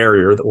any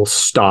barrier that will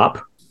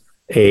stop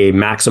a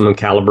maximum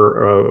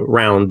caliber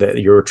round that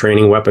your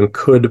training weapon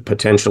could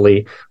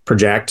potentially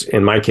project.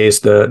 In my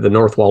case, the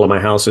north wall of my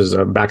house is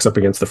backs up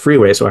against the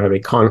freeway, so I have a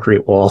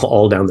concrete wall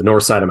all down the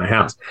north side of my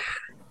house.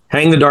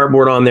 Hang the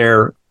dartboard on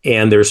there,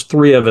 and there's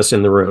three of us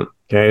in the room.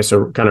 Okay,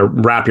 so kind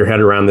of wrap your head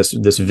around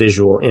this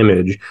visual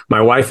image.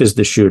 My wife is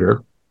the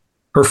shooter.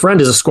 Her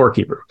friend is a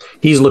scorekeeper.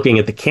 He's looking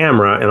at the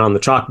camera and on the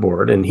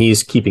chalkboard, and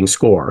he's keeping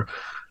score.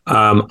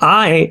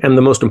 I am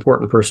the most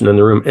important person in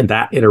the room in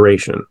that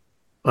iteration.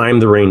 I'm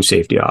the range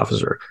safety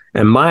officer,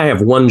 and I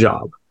have one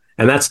job,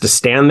 and that's to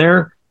stand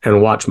there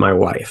and watch my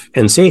wife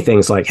and say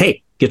things like,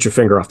 hey, get your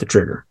finger off the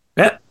trigger.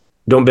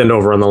 Don't bend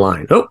over on the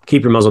line. Oh,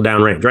 keep your muzzle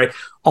downrange, right?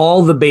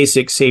 All the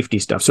basic safety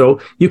stuff. So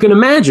you can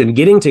imagine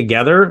getting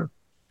together,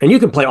 and you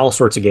can play all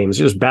sorts of games.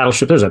 There's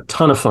Battleship. There's a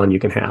ton of fun you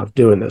can have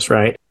doing this,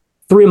 right?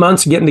 3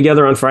 months getting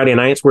together on Friday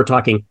nights, we're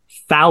talking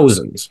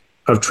thousands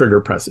of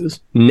trigger presses,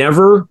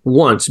 never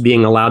once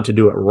being allowed to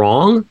do it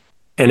wrong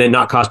and it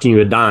not costing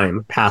you a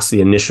dime past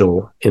the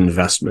initial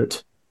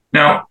investment.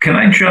 Now, can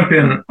I jump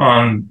in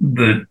on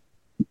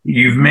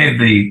you've made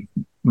the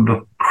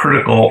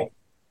critical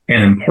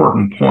and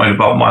important point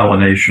about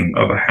myelination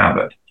of a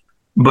habit,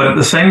 but at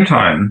the same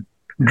time,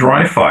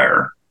 dry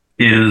fire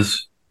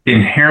is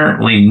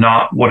inherently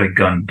not what a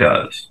gun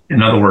does.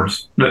 In other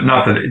words,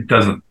 not that it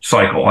doesn't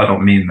cycle, I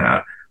don't mean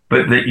that,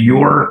 but that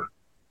you're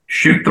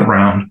shoot the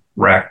round,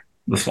 rack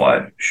the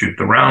slide, shoot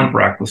the round,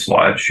 rack the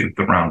slide, shoot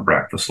the round,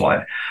 rack the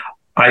slide.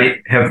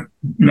 I have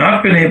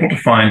not been able to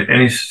find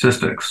any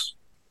statistics,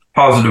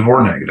 positive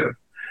or negative,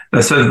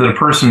 that says that a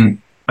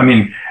person,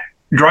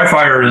 dry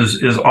fire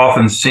is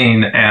often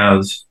seen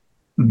as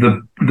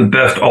the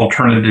best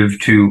alternative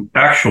to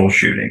actual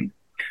shooting.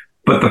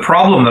 But the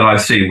problem that I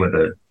see with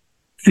it,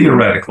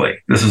 theoretically,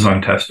 this is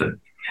untested,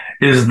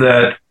 is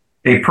that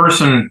a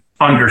person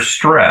under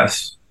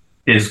stress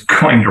is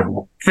going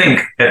to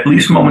think, at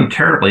least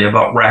momentarily,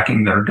 about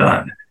racking their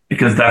gun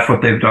because that's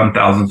what they've done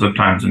thousands of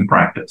times in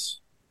practice.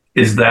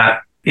 Does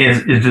that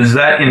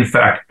in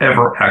fact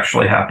ever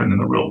actually happen in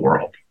the real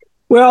world?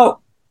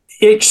 Well,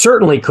 it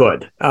certainly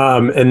could,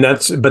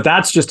 but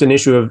that's just an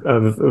issue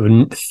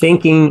of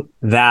thinking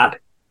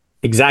that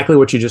exactly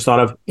what you just thought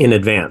of in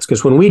advance.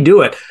 Because when we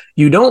do it,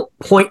 you don't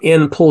point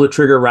in, pull the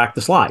trigger, rack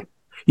the slide.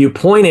 You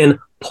point in,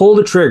 pull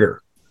the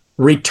trigger,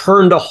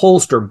 return to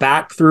holster,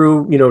 back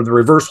through, the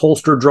reverse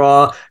holster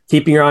draw,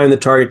 keeping your eye on the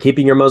target,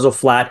 keeping your muzzle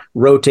flat,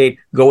 rotate,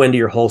 go into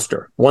your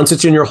holster. Once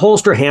it's in your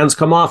holster, hands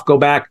come off, go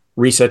back,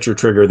 reset your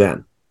trigger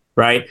then,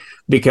 right?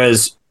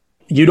 Because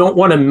you don't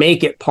want to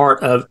make it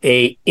part of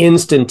a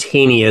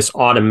instantaneous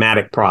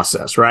automatic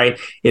process, right?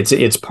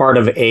 It's part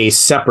of a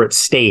separate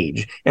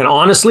stage. And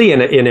honestly,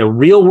 in a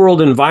real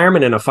world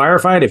environment, in a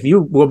firefight, if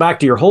you go back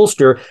to your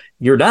holster,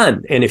 you're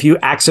done. And if you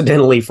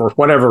accidentally, for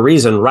whatever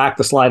reason, rack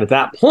the slide at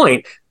that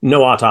point,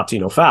 no autopsy,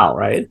 no foul,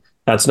 right?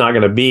 That's not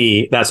going to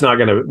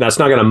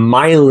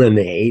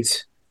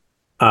myelinate.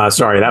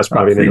 Sorry, that's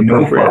probably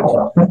inappropriate.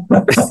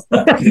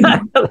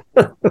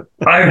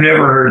 I've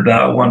never heard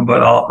that one,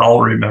 but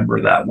I'll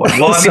remember that one.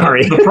 Well,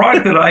 Sorry. The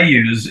product that I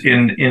use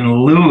in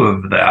lieu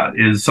of that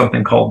is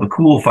something called the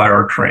Cool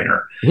Fire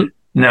Trainer. Mm-hmm.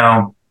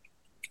 Now,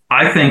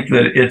 I think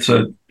that it's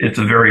a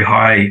very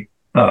high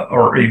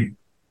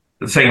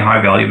saying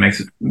high value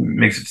makes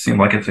it seem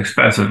like it's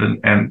expensive,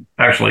 and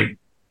actually,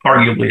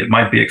 arguably, it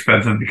might be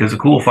expensive because a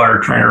Cool Fire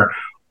Trainer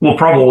will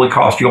probably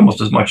cost you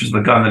almost as much as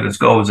the gun that it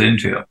goes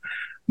into.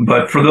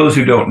 But for those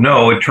who don't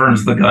know, it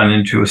turns the gun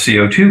into a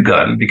CO2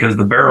 gun because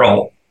the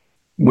barrel,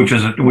 which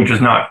is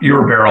not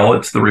your barrel,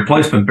 it's the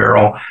replacement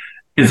barrel,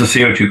 is a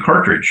CO2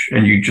 cartridge,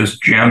 and you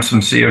just jam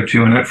some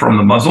CO2 in it from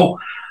the muzzle.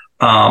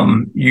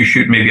 You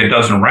shoot maybe a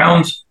dozen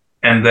rounds,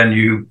 and then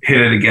you hit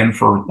it again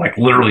for like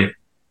literally a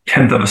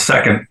tenth of a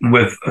second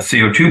with a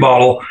CO2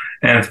 bottle,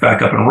 and it's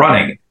back up and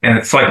running, and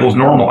it cycles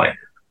normally,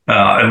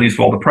 at least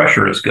while the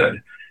pressure is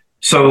good.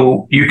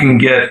 So you can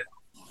get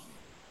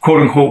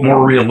quote unquote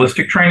more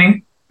realistic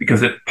training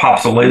because it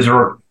pops a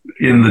laser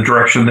in the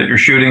direction that you're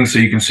shooting so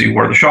you can see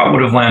where the shot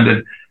would have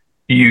landed.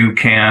 You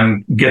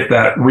can get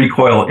that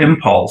recoil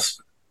impulse,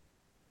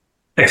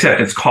 except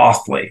it's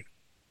costly,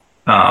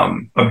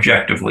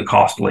 objectively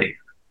costly.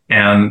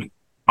 And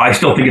I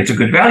still think it's a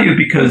good value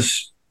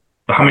because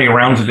how many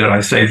rounds did I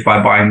save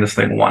by buying this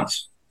thing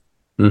once?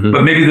 Mm-hmm.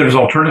 But maybe there's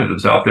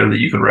alternatives out there that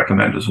you could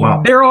recommend as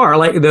well. There are.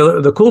 Like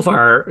the Cool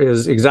Fire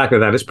is exactly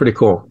that. It's pretty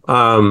cool.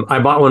 I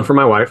bought one for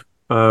my wife.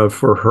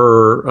 For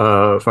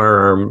her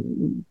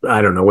firearm,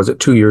 I don't know, was it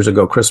 2 years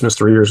ago, Christmas,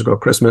 3 years ago,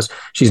 Christmas?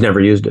 She's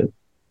never used it,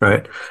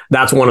 right?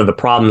 That's one of the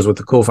problems with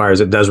the Cool Fire is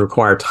it does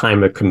require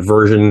time of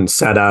conversion,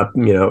 setup,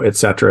 et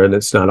cetera, and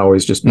it's not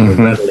always just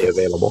readily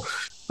available.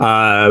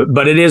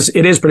 But it is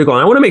pretty cool.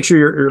 And I want to make sure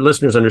your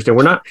listeners understand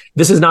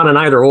this is not an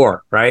either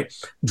or, right?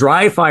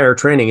 Dry fire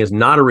training is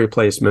not a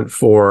replacement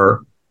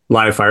for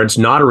live fire. It's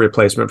not a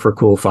replacement for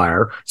Cool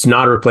Fire. It's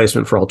not a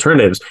replacement for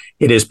alternatives.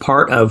 It is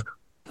part of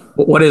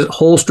what is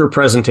holster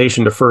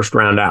presentation to first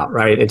round out,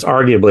 right? It's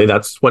arguably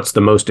that's what's the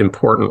most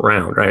important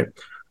round, right?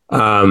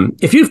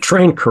 If you've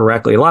trained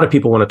correctly, a lot of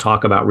people want to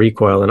talk about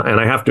recoil, and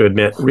I have to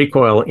admit,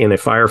 recoil in a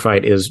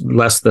firefight is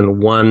less than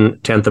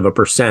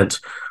 0.1%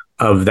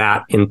 of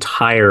that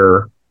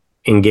entire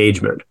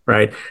engagement,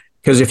 right?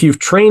 Because if you've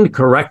trained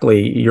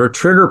correctly, your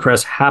trigger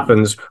press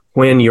happens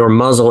when your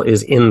muzzle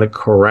is in the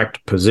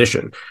correct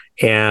position.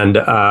 And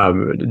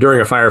during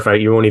a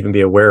firefight, you won't even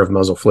be aware of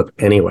muzzle flip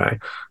anyway.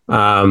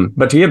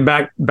 But to get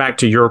back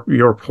to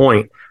your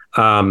point,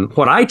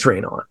 what I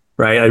train on,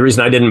 right? The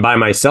reason I didn't buy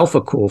myself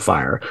a Cool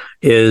Fire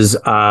is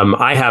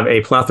I have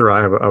a plethora,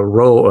 I have a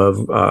row of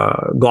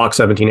Glock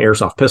 17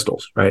 airsoft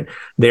pistols, right?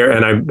 There,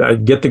 and I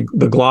get the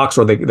Glocks,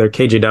 or the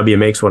KJW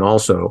makes one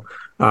also,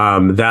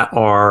 that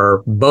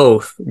are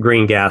both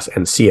green gas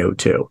and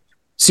CO2.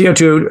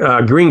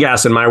 CO2, green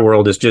gas in my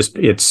world is just,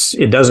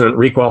 it doesn't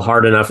recoil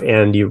hard enough,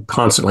 and you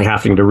constantly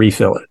having to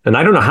refill it. And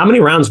I don't know, how many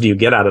rounds do you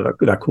get out of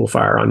that Cool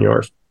Fire on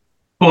yours?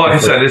 Well, like I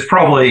said, it's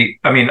probably,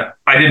 I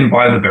didn't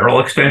buy the barrel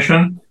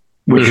extension,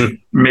 which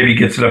maybe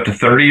gets it up to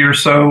 30 or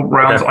so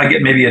rounds. Okay. I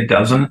get maybe a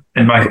dozen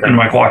in my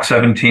Glock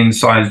 17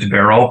 sized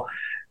barrel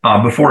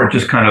before it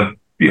just kind of,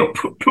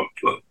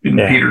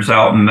 peters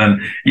out, and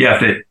then you have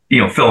to,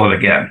 fill it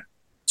again.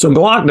 So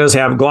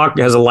Glock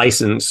has a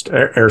licensed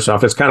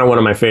airsoft. It's kind of one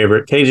of my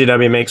favorite.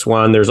 KJW makes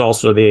one. There's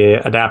also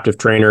the Adaptive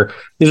Trainer.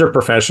 These are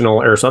professional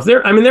airsoft.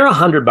 They're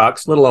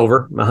 $100, a little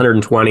over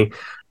 120.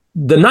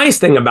 The nice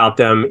thing about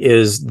them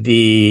is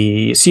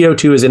the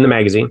CO2 is in the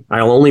magazine.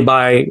 I'll only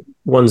buy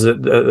ones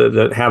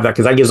that have that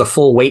because that gives a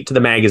full weight to the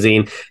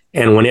magazine.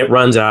 And when it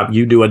runs up,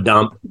 you do a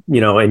dump,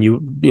 and you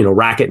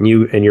rack it,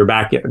 and you're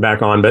back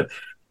on. But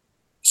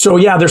so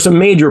yeah, there's some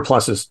major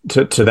pluses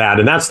to that,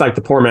 and that's like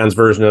the poor man's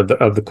version of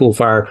the Cool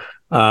Fire.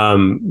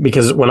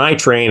 Because when I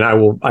train, I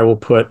will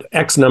put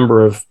X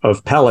number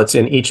of pellets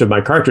in each of my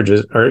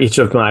cartridges or each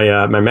of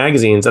my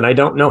magazines, and I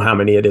don't know how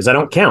many it is. I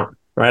don't count.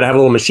 Right, I have a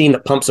little machine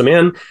that pumps them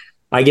in.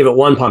 I give it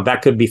one pump.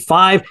 That could be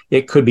 5.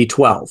 It could be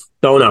 12.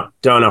 Don't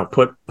know.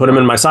 Put them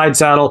in my side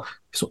saddle,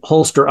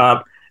 holster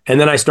up, and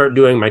then I start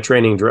doing my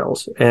training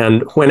drills.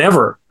 And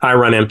whenever I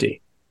run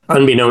empty,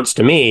 unbeknownst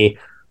to me,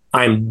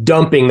 I'm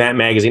dumping that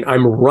magazine.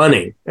 I'm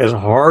running as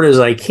hard as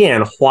I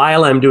can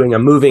while I'm doing a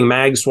moving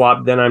mag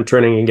swap. Then I'm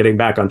turning and getting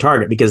back on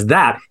target because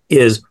that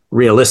is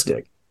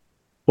realistic.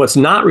 What's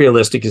not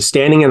realistic is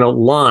standing in a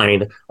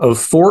line of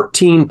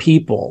 14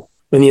 people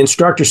and the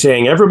instructor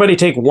saying, everybody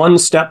take one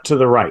step to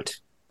the right.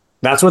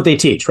 That's what they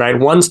teach, right?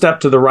 One step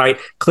to the right,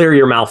 clear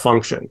your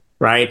malfunction,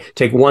 right?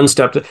 Take one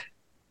step to...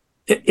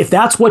 If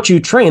that's what you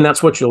train,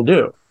 that's what you'll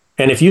do.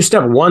 And if you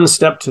step one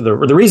step to the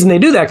reason they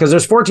do that, because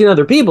there's 14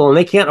 other people and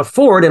they can't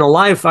afford in a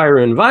live fire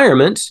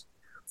environment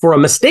for a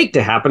mistake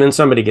to happen and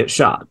somebody gets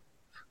shot.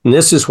 And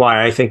this is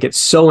why I think it's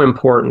so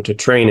important to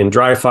train in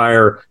dry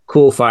fire,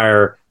 cool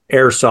fire,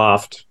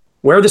 airsoft,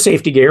 wear the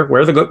safety gear,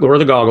 wear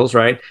the goggles,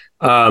 right?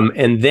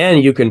 And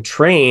then you can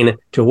train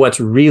to what's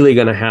really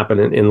going to happen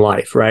in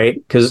life, right?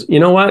 Because you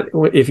know what?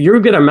 If you're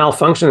going to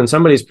malfunction and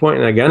somebody's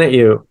pointing a gun at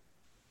you,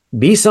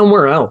 be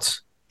somewhere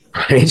else,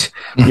 right?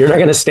 You're not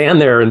going to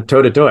stand there and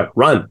toe-to-toe it.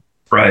 Run.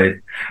 Right.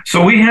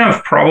 So we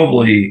have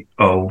probably,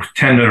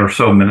 10 or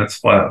so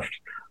minutes left.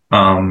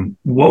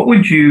 What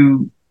would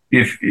you,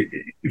 if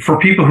for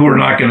people who are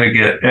not going to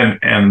get,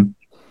 and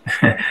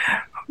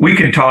we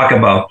could talk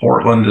about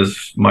Portland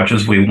as much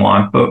as we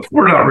want, but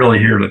we're not really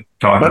here to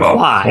talk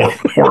about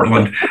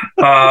Portland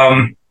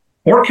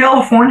or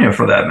California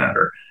for that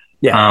matter.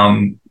 Yeah.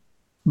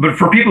 But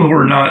for people who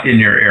are not in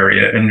your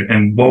area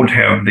and won't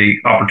have the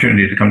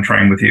opportunity to come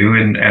train with you,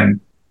 and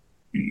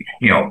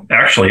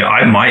actually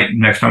I might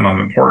next time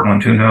I'm in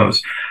Portland, who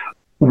knows?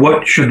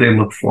 What should they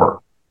look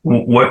for?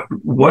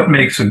 What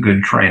makes a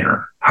good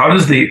trainer? How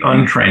does the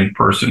untrained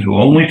person who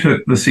only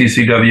took the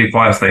CCW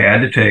class they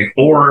had to take,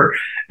 or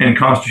in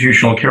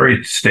constitutional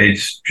carry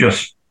states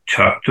just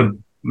tucked a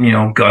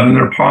gun in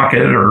their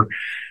pocket or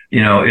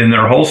in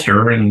their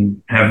holster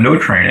and have no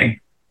training?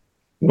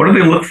 What do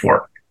they look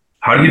for?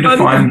 How do you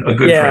define a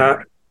good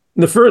trainer?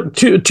 The first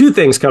two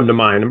things come to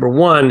mind. Number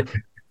one,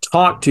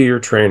 talk to your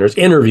trainers,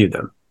 interview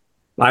them.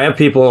 I have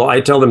people, I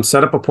tell them,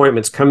 set up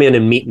appointments, come in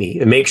and meet me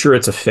and make sure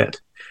it's a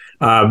fit.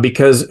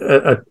 Because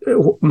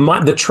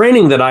the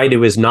training that I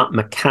do is not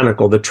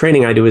mechanical. The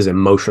training I do is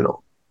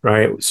emotional,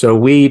 right? So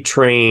we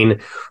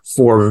train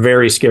for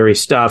very scary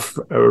stuff,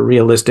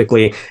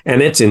 realistically,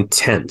 and it's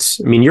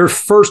intense. I mean, your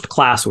first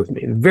class with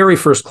me, the very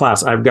first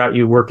class, I've got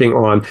you working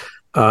on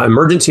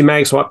emergency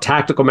mag swap,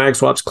 tactical mag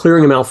swaps,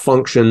 clearing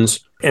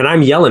malfunctions, and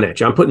I'm yelling at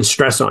you. I'm putting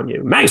stress on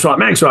you. Mag swap,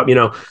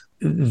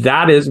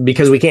 that is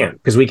because we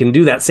can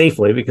do that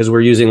safely because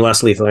we're using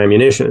less lethal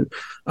ammunition.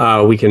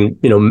 We can,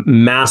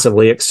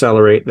 massively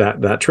accelerate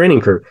that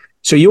training curve.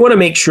 So you want to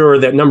make sure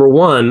that, number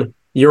one,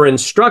 your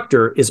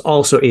instructor is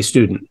also a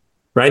student,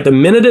 right? The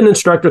minute an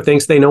instructor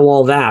thinks they know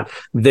all that,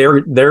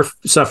 they're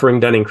suffering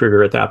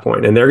Dunning-Kruger at that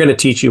point, and they're going to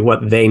teach you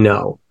what they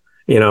know.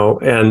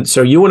 And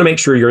so you want to make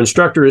sure your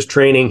instructor is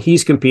training,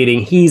 he's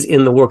competing, he's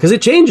in the world, because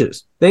it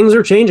changes. Things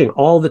are changing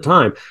all the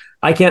time.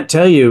 I can't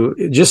tell you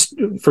just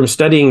from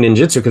studying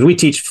ninjutsu, because we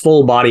teach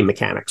full body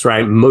mechanics,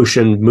 right?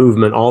 Motion,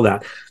 movement, all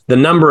that. The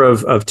number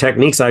of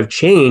techniques I've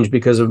changed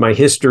because of my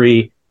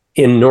history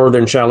in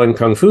Northern Shaolin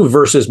Kung Fu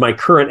versus my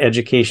current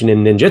education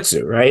in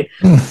ninjutsu, right?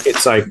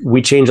 It's like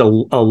we change a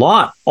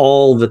lot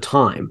all the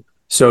time.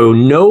 So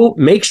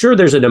make sure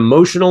there's an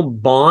emotional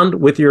bond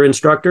with your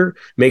instructor.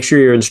 Make sure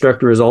your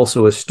instructor is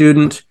also a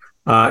student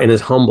and is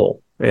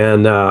humble.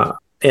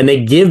 And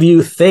they give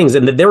you things,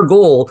 and their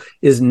goal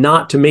is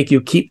not to make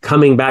you keep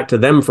coming back to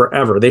them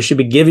forever. They should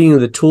be giving you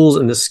the tools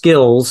and the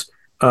skills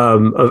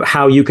of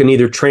how you can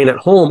either train at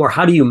home or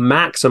how do you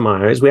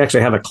maximize. We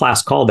actually have a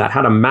class called that,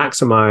 how to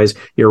maximize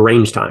your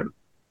range time.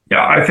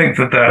 Yeah, I think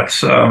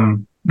that's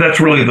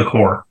really the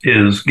core,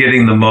 is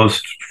getting the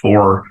most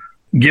for,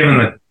 given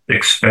the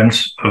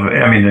expense of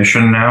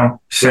ammunition now,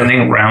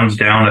 sending rounds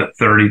down at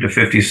 30 to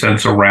 50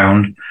 cents a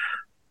round,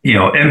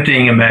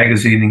 emptying a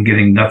magazine and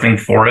getting nothing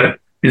for it.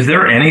 Is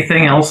there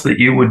anything else that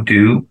you would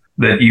do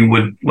that you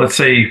would, let's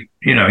say,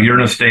 you're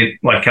in a state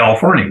like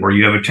California where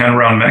you have a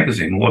 10-round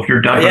magazine. Well, if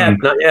you're done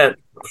not yet.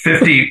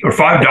 $50 or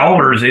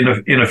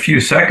 $5 in a few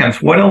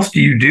seconds, what else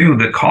do you do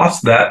that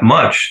costs that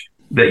much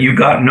that you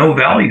got no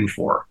value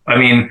for? I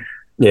mean,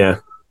 yeah,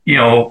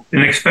 an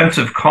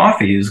expensive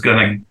coffee is going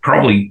to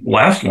probably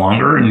last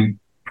longer and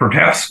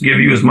perhaps give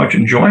you as much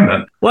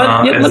enjoyment.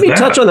 Well, let me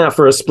touch on that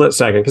for a split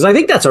second, because I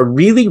think that's a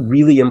really,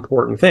 really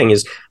important thing.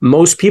 Is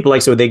most people,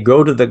 so they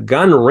go to the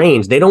gun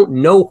range, they don't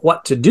know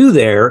what to do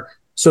there,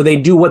 so they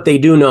do what they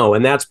do know,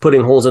 and that's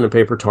putting holes in a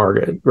paper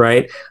target,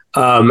 right?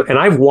 And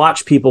I've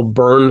watched people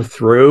burn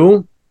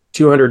through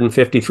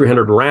 250,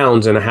 300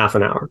 rounds in a half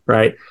an hour,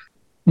 right?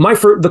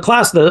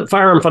 The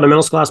firearm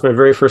fundamentals class, my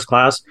very first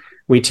class,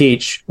 we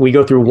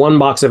go through one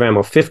box of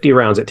ammo, 50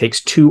 rounds. It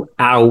takes 2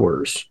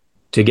 hours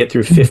to get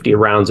through 50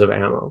 rounds of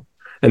ammo.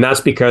 And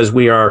that's because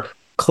we are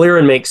clear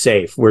and make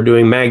safe. We're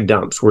doing mag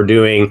dumps. We're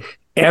doing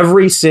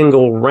every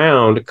single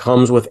round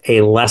comes with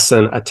a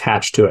lesson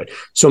attached to it.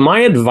 So my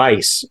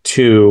advice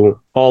to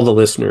all the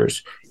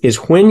listeners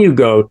is when you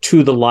go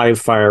to the live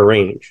fire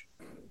range,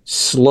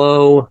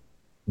 slow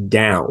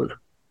down.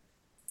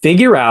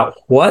 Figure out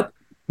what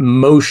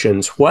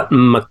motions, what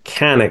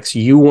mechanics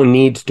you will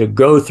need to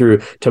go through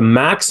to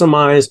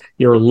maximize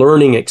your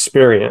learning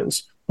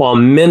experience while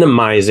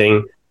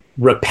minimizing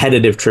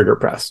repetitive trigger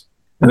press.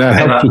 And that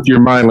helps with your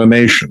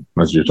myelination,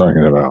 as you're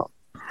talking about.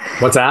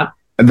 What's that?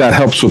 And that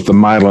helps with the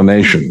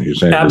myelination, you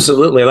say?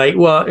 Absolutely. Like,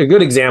 well, a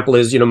good example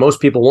is,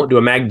 most people won't do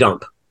a mag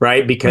dump,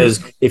 right?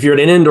 Because if you're at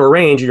an indoor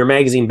range and your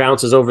magazine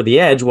bounces over the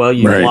edge, well,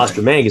 you've lost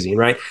your magazine,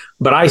 right?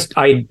 But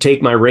I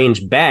take my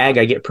range bag.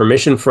 I get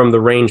permission from the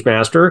range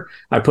master.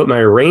 I put my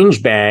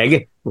range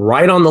bag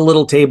right on the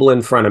little table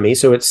in front of me.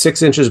 So it's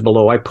 6 inches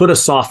below. I put a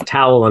soft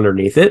towel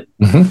underneath it.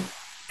 And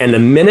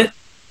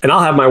and I'll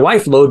have my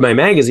wife load my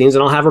magazines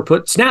and I'll have her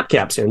put snap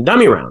caps in,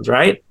 dummy rounds,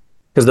 right?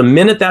 Because the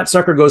minute that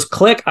sucker goes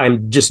click,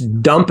 I'm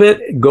just dump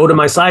it, go to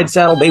my side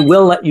saddle. They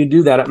will let you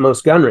do that at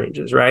most gun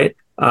ranges, right?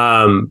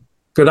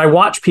 Because I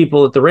watch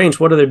people at the range,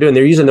 what are they doing?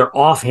 They're using their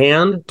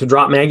offhand to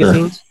drop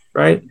magazines,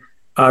 right?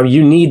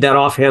 You need that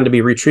offhand to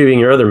be retrieving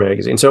your other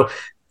magazine. So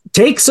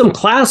take some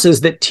classes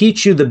that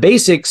teach you the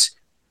basics,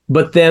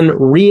 but then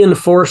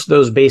reinforce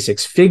those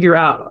basics. Figure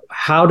out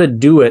how to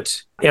do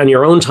it on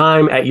your own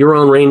time, at your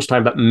own range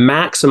time, but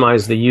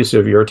maximize the use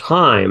of your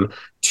time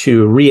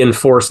to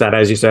reinforce that,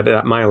 as you said,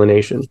 that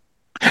myelination.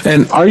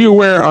 And are you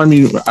aware? I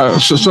mean,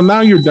 so now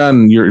you're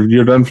done.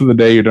 You're done for the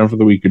day. You're done for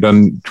the week. You're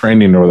done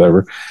training or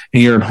whatever,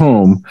 and you're at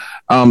home.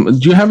 Do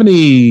you have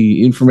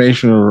any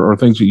information or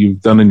things that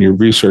you've done in your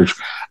research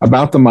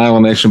about the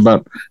myelination,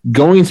 about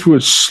going through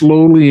it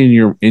slowly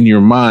in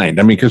your mind?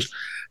 I mean, because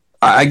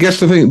I guess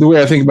the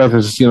way I think about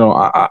this is,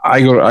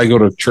 I go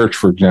to church,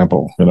 for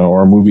example,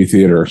 or a movie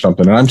theater or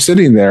something, and I'm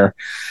sitting there,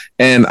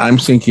 and I'm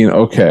thinking,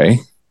 okay.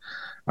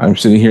 I'm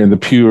sitting here in the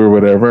pew or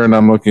whatever, and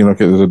I'm looking,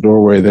 okay, there's a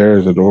doorway there,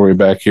 there's a doorway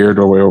back here,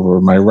 doorway over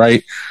on my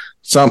right.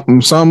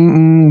 Something's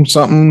going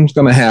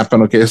to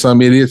happen. Okay,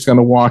 some idiot's going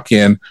to walk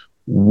in.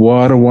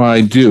 What do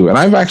I do? And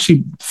I've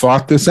actually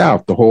thought this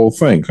out, the whole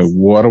thing. So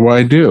what do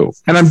I do?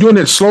 And I'm doing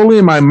it slowly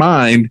in my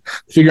mind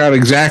to figure out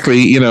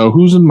exactly,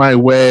 who's in my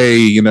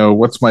way,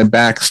 what's my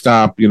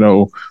backstop,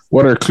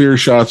 what are clear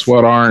shots,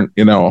 what aren't,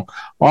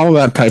 all of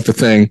that type of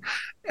thing.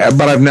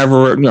 But I'm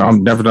never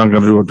going to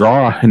do a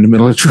draw in the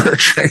middle of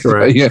church.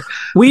 Right. Yeah.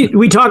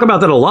 We talk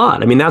about that a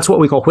lot. I mean, that's what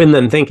we call when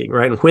then thinking,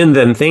 right? And when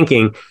then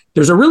thinking.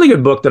 There's a really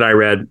good book that I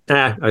read.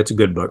 It's a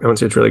good book. I won't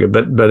say it's really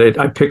good, but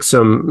I picked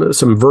some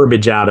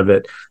verbiage out of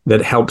it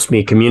that helps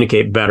me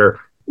communicate better.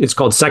 It's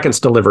called Seconds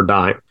to Live or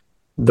Die.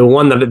 The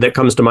one that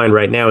comes to mind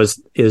right now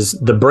is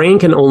the brain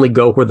can only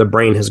go where the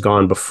brain has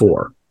gone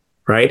before,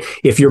 right?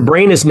 If your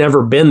brain has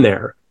never been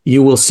there,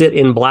 you will sit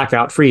in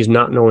blackout freeze,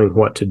 not knowing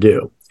what to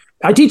do.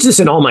 I teach this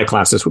in all my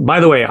classes.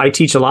 By the way, I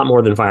teach a lot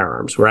more than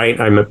firearms, right?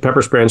 I'm a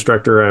pepper spray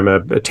instructor. I'm a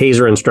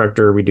taser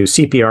instructor. We do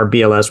CPR,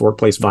 BLS,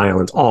 workplace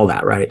violence, all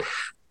that, right?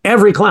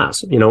 Every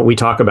class, we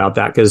talk about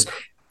that because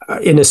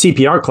in a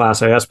CPR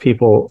class, I ask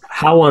people,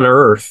 how on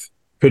earth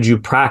could you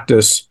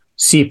practice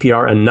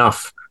CPR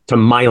enough to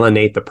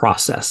myelinate the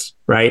process,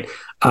 right?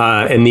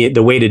 And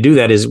the way to do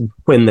that is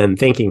when then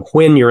thinking.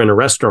 When you're in a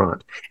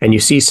restaurant and you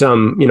see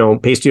some,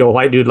 pasty old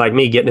white dude like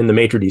me getting in the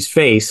maitre d's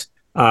face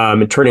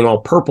and turning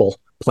all purple,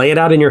 play it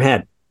out in your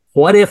head.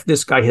 What if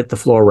this guy hit the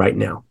floor right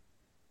now?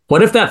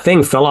 What if that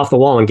thing fell off the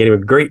wall and gave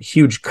him a great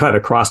huge cut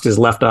across his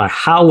left eye?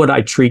 How would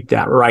I treat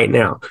that right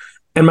now?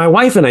 And my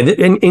wife and I,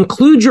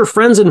 include your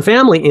friends and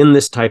family in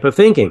this type of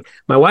thinking.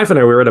 My wife and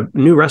I, we were at a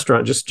new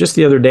restaurant just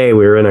the other day.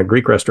 We were in a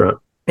Greek restaurant,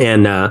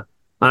 and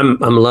I'm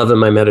loving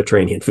my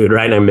Mediterranean food,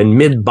 right? And I'm in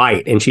mid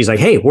bite, and she's like,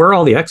 "Hey, where are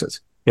all the exits?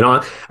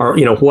 Or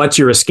what's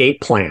your escape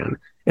plan?"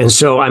 And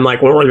so I'm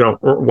like, well,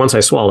 once I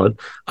swallowed,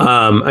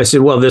 I said,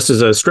 well, this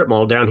is a strip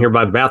mall down here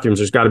by the bathrooms.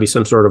 There's got to be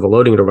some sort of a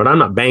loading door, but I'm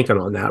not banking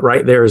on that.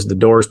 Right there is the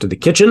doors to the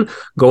kitchen.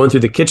 Going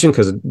through the kitchen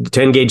because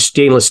 10 gauge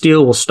stainless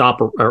steel will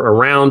stop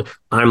around.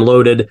 I'm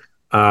loaded.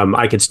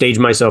 I could stage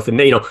myself, and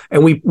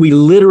we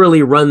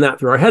literally run that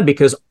through our head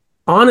because,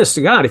 honest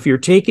to God, if you're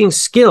taking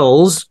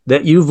skills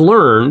that you've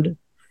learned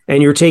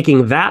and you're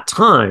taking that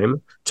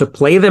time to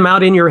play them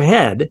out in your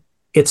head,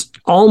 it's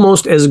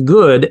almost as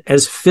good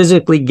as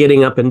physically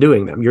getting up and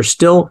doing them. You're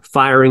still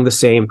firing the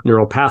same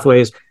neural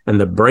pathways,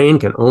 and the brain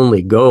can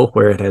only go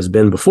where it has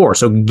been before.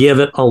 So give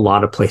it a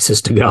lot of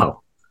places to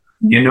go.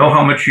 You know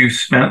how much you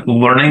spent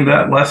learning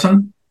that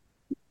lesson?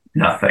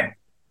 Nothing.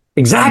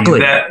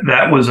 Exactly. I mean,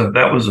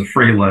 that was a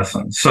free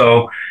lesson.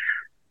 So,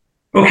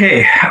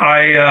 okay,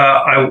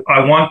 I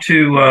want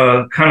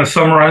to kind of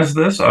summarize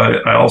this.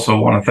 I also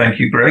want to thank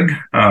you, Greg,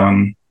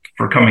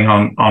 for coming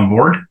on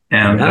board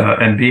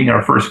and being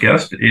our first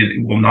guest.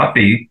 It will not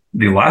be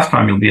the last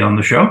time you'll be on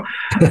the show.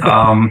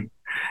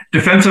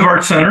 Defensive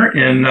Arts Center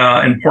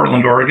in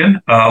Portland,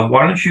 Oregon.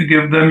 Why don't you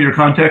give them your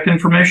contact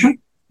information?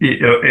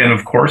 And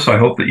of course, I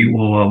hope that you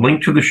will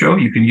link to the show.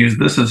 You can use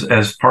this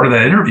as part of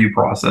that interview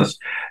process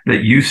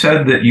that you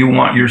said that you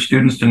want your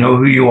students to know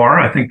who you are.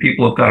 I think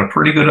people have got a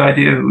pretty good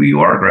idea who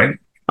you are, Greg.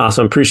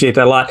 Awesome. Appreciate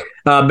that a lot.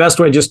 Best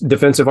way, just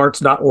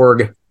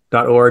defensivearts.org.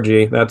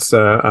 That's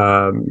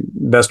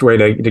best way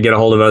to get a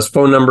hold of us.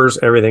 Phone numbers,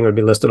 everything would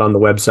be listed on the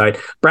website.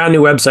 Brand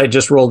new website,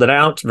 just rolled it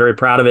out. Very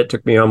proud of it.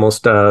 Took me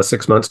almost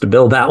 6 months to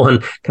build that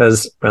one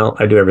because, well,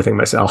 I do everything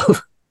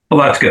myself. Well,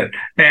 that's good.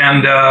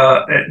 And,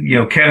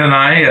 Ken and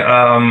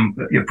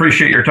I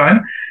appreciate your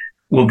time.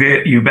 We'll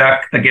get you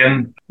back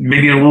again,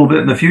 maybe a little bit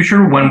in the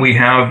future when we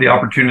have the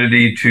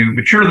opportunity to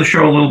mature the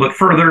show a little bit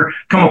further,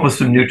 come up with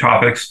some new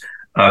topics,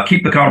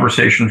 keep the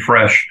conversation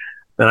fresh.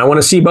 And I want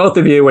to see both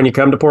of you when you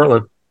come to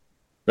Portland.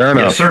 Fair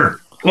enough. Yes, sir.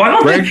 Well, I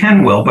don't think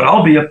Ken will, but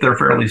I'll be up there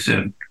fairly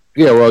soon.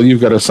 Yeah, well, you've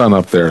got a son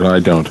up there. I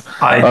don't.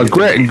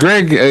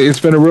 Greg, it's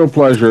been a real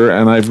pleasure,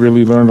 and I've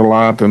really learned a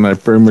lot, and I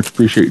very much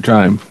appreciate your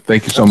time.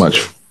 Thank you so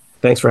much.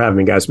 Thanks for having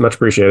me, guys. Much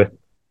appreciated.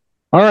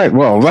 All right.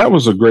 Well, that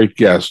was a great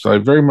guest. I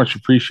very much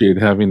appreciate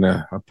having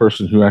a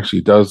person who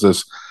actually does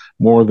this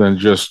more than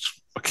just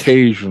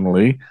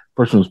occasionally. A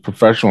person who's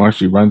professional,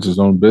 actually runs his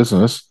own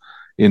business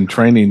in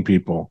training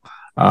people.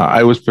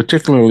 I was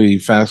particularly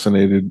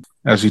fascinated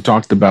as he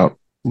talked about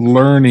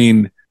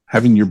learning,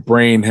 having your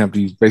brain have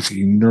these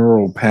basically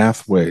neural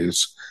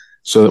pathways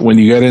so that when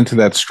you get into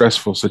that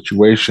stressful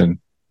situation,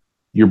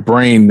 your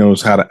brain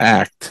knows how to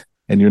act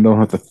and you know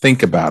how to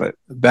think about it.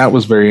 That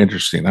was very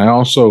interesting. I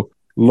also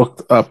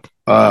looked up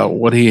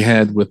what he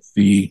had with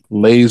the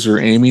laser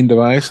aiming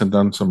device and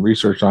done some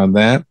research on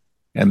that.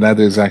 And that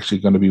is actually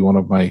going to be one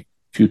of my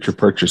future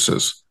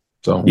purchases.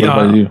 So what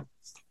about you?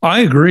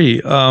 I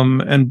agree.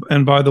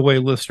 And by the way,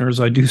 listeners,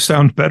 I do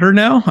sound better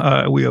now.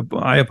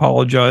 I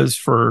apologize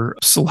for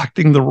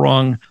selecting the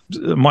wrong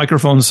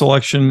microphone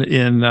selection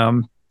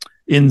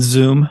in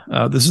Zoom.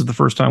 This is the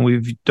first time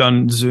we've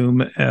done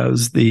Zoom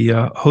as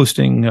the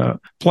hosting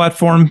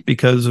platform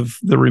because of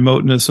the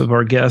remoteness of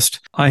our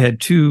guest. I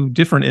had two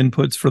different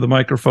inputs for the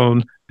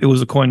microphone. It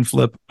was a coin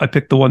flip. I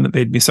picked the one that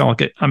made me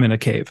sound like I'm in a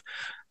cave.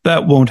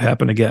 That won't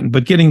happen again.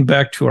 But getting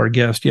back to our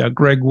guest,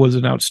 Greg was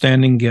an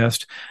outstanding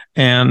guest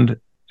and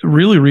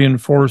really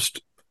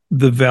reinforced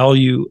the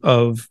value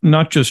of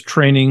not just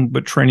training,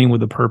 but training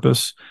with a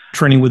purpose,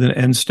 training with an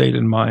end state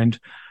in mind,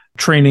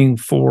 training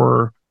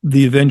for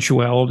the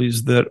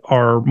eventualities that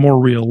are more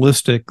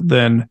realistic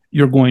than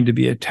you're going to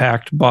be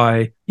attacked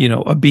by,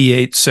 a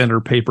B8 center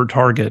paper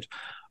target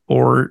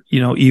or,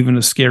 even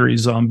a scary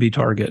zombie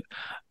target.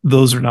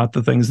 Those are not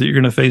the things that you're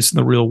going to face in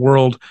the real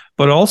world.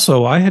 But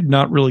also, I had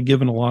not really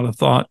given a lot of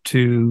thought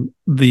to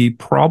the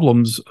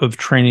problems of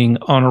training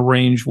on a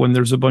range when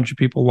there's a bunch of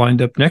people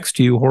lined up next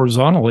to you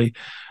horizontally,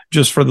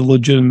 just for the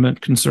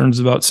legitimate concerns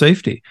about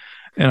safety.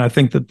 And I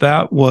think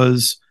that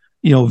was,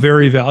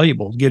 very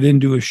valuable. Get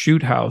into a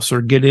shoot house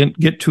or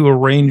get to a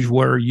range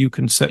where you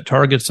can set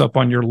targets up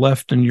on your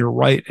left and your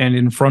right and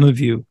in front of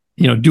you.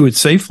 Do it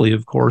safely,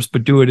 of course,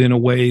 but do it in a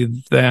way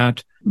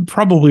that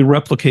probably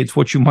replicates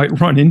what you might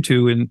run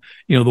into in,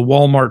 the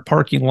Walmart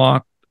parking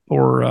lot,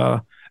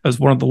 or as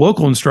one of the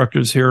local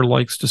instructors here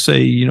likes to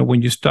say,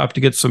 when you stop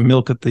to get some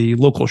milk at the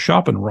local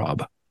shop and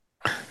rob.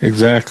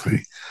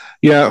 Exactly.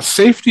 Yeah,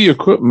 safety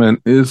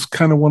equipment is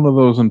kind of one of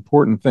those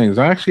important things.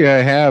 Actually,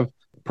 I have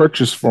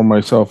purchased for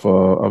myself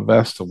a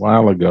vest a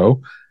while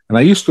ago, and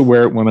I used to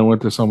wear it when I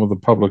went to some of the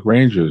public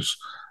ranges.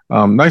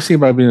 Nice thing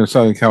about being in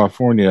Southern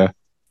California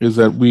is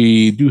that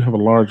we do have a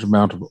large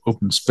amount of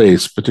open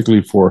space,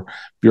 particularly for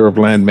Bureau of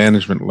Land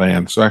Management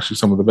land. So actually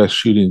some of the best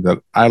shooting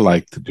that I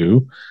like to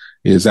do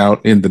is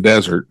out in the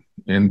desert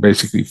in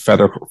basically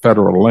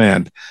federal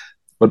land.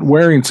 But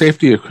wearing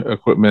safety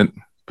equipment,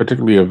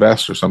 particularly a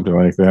vest or something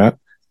like that,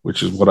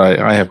 which is what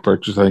I have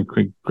purchased. I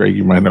think, Greg,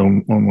 you might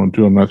own one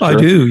too. I'm not sure. I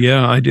do.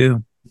 Yeah, I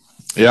do.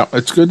 Yeah,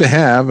 it's good to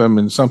have. I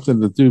mean,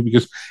 something to do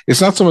because it's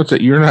not so much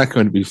that you're not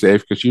going to be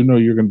safe because you're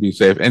going to be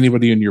safe.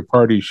 Anybody in your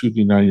party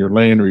shooting on your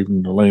lane or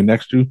even the lane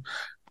next to you is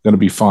going to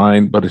be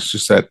fine. But it's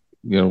just that,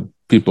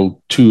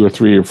 people 2 or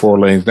 3 or 4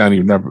 lanes down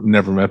you've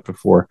never met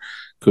before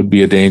could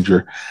be a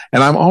danger.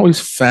 And I'm always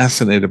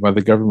fascinated by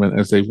the government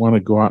as they want to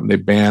go out and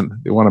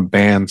they want to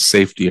ban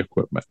safety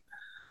equipment.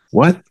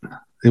 What?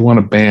 They want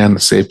to ban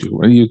safety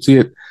equipment. You see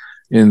it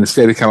in the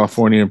state of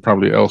California and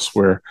probably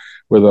elsewhere,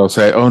 where they'll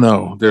say, oh,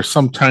 no, there's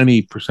some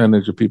tiny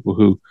percentage of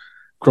people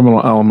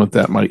criminal element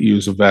that might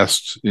use a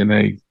vest in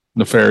a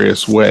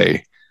nefarious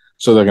way.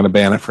 So they're going to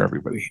ban it for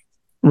everybody.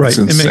 Right. It's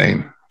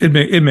insane.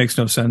 It makes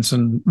no sense.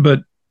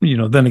 But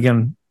then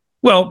again,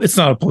 well, it's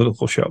not a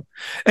political show.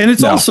 And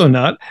it's also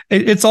not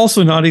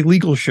a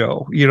legal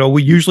show.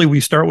 We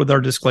start with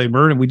our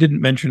disclaimer, and we didn't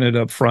mention it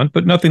up front,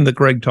 but nothing that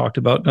Greg talked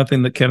about,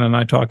 nothing that Ken and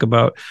I talk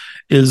about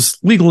is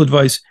legal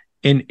advice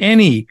in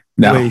any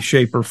way,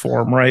 shape, or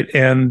form, right?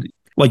 And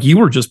like you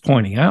were just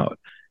pointing out,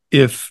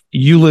 if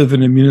you live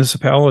in a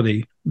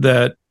municipality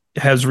that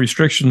has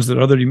restrictions that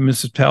other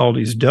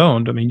municipalities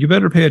don't, I mean, you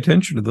better pay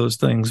attention to those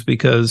things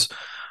because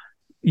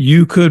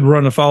you could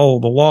run afoul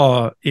of the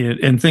law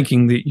in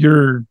thinking that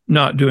you're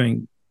not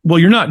doing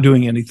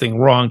anything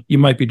wrong. You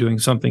might be doing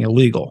something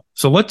illegal.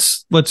 So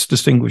let's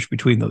distinguish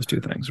between those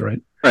two things,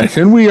 right? Right.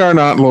 And we are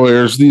not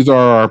lawyers. These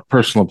are our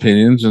personal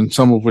opinions, and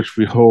some of which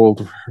we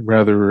hold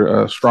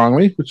rather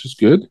strongly, which is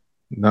good.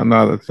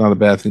 It's not a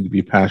bad thing to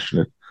be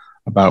passionate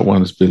about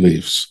one's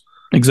beliefs.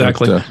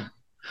 Exactly. But,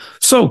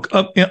 so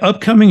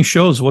upcoming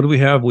shows, what do we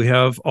have? We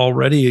have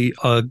already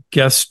a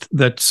guest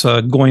that's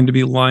going to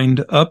be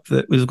lined up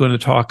that is going to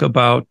talk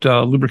about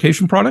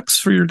lubrication products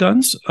for your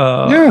guns.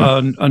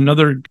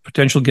 Another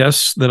potential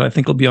guest that I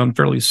think will be on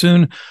fairly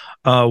soon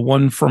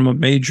one from a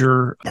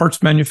major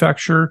parts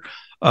manufacturer,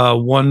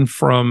 one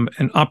from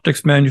an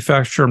optics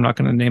manufacturer. I'm not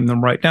going to name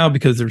them right now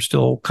because they're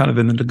still kind of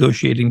in the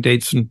negotiating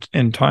dates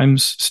and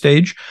times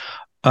stage.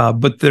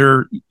 But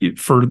they're,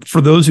 for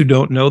those who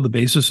don't know, the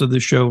basis of the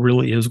show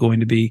really is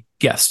going to be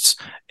guests.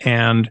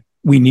 And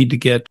we need to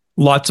get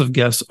lots of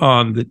guests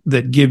on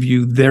that give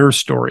you their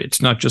story.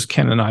 It's not just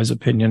Ken and I's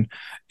opinion.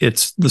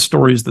 It's the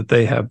stories that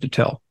they have to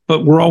tell.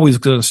 But we're always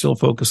going to still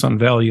focus on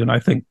value. And I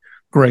think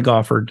Greg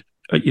offered,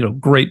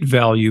 great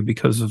value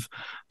because of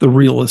the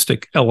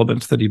realistic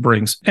elements that he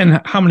brings.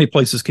 And how many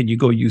places can you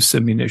go use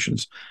sim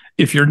munitions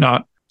if you're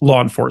not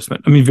law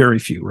enforcement? I mean, very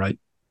few, right?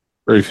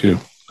 Very few.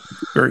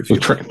 Very few.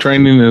 So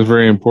training is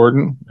very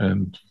important.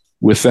 And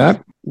with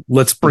that,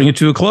 let's bring it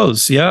to a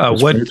close. Yeah.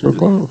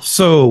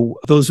 So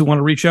those who want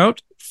to reach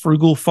out,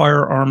 Frugal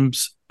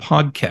Firearms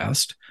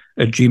Podcast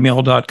at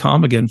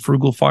gmail.com. Again,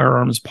 Frugal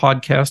Firearms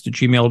Podcast at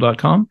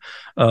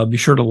gmail.com. Be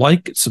sure to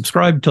like,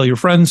 subscribe, tell your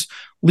friends,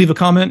 leave a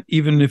comment.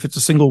 Even if it's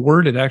a single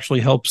word, it actually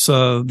helps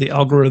the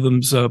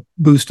algorithms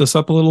boost us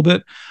up a little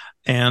bit.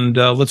 And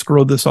let's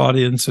grow this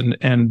audience and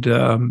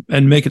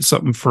make it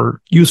something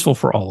useful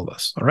for all of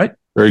us. All right.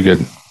 Very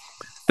good.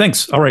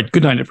 Thanks. All right.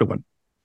 Good night, everyone.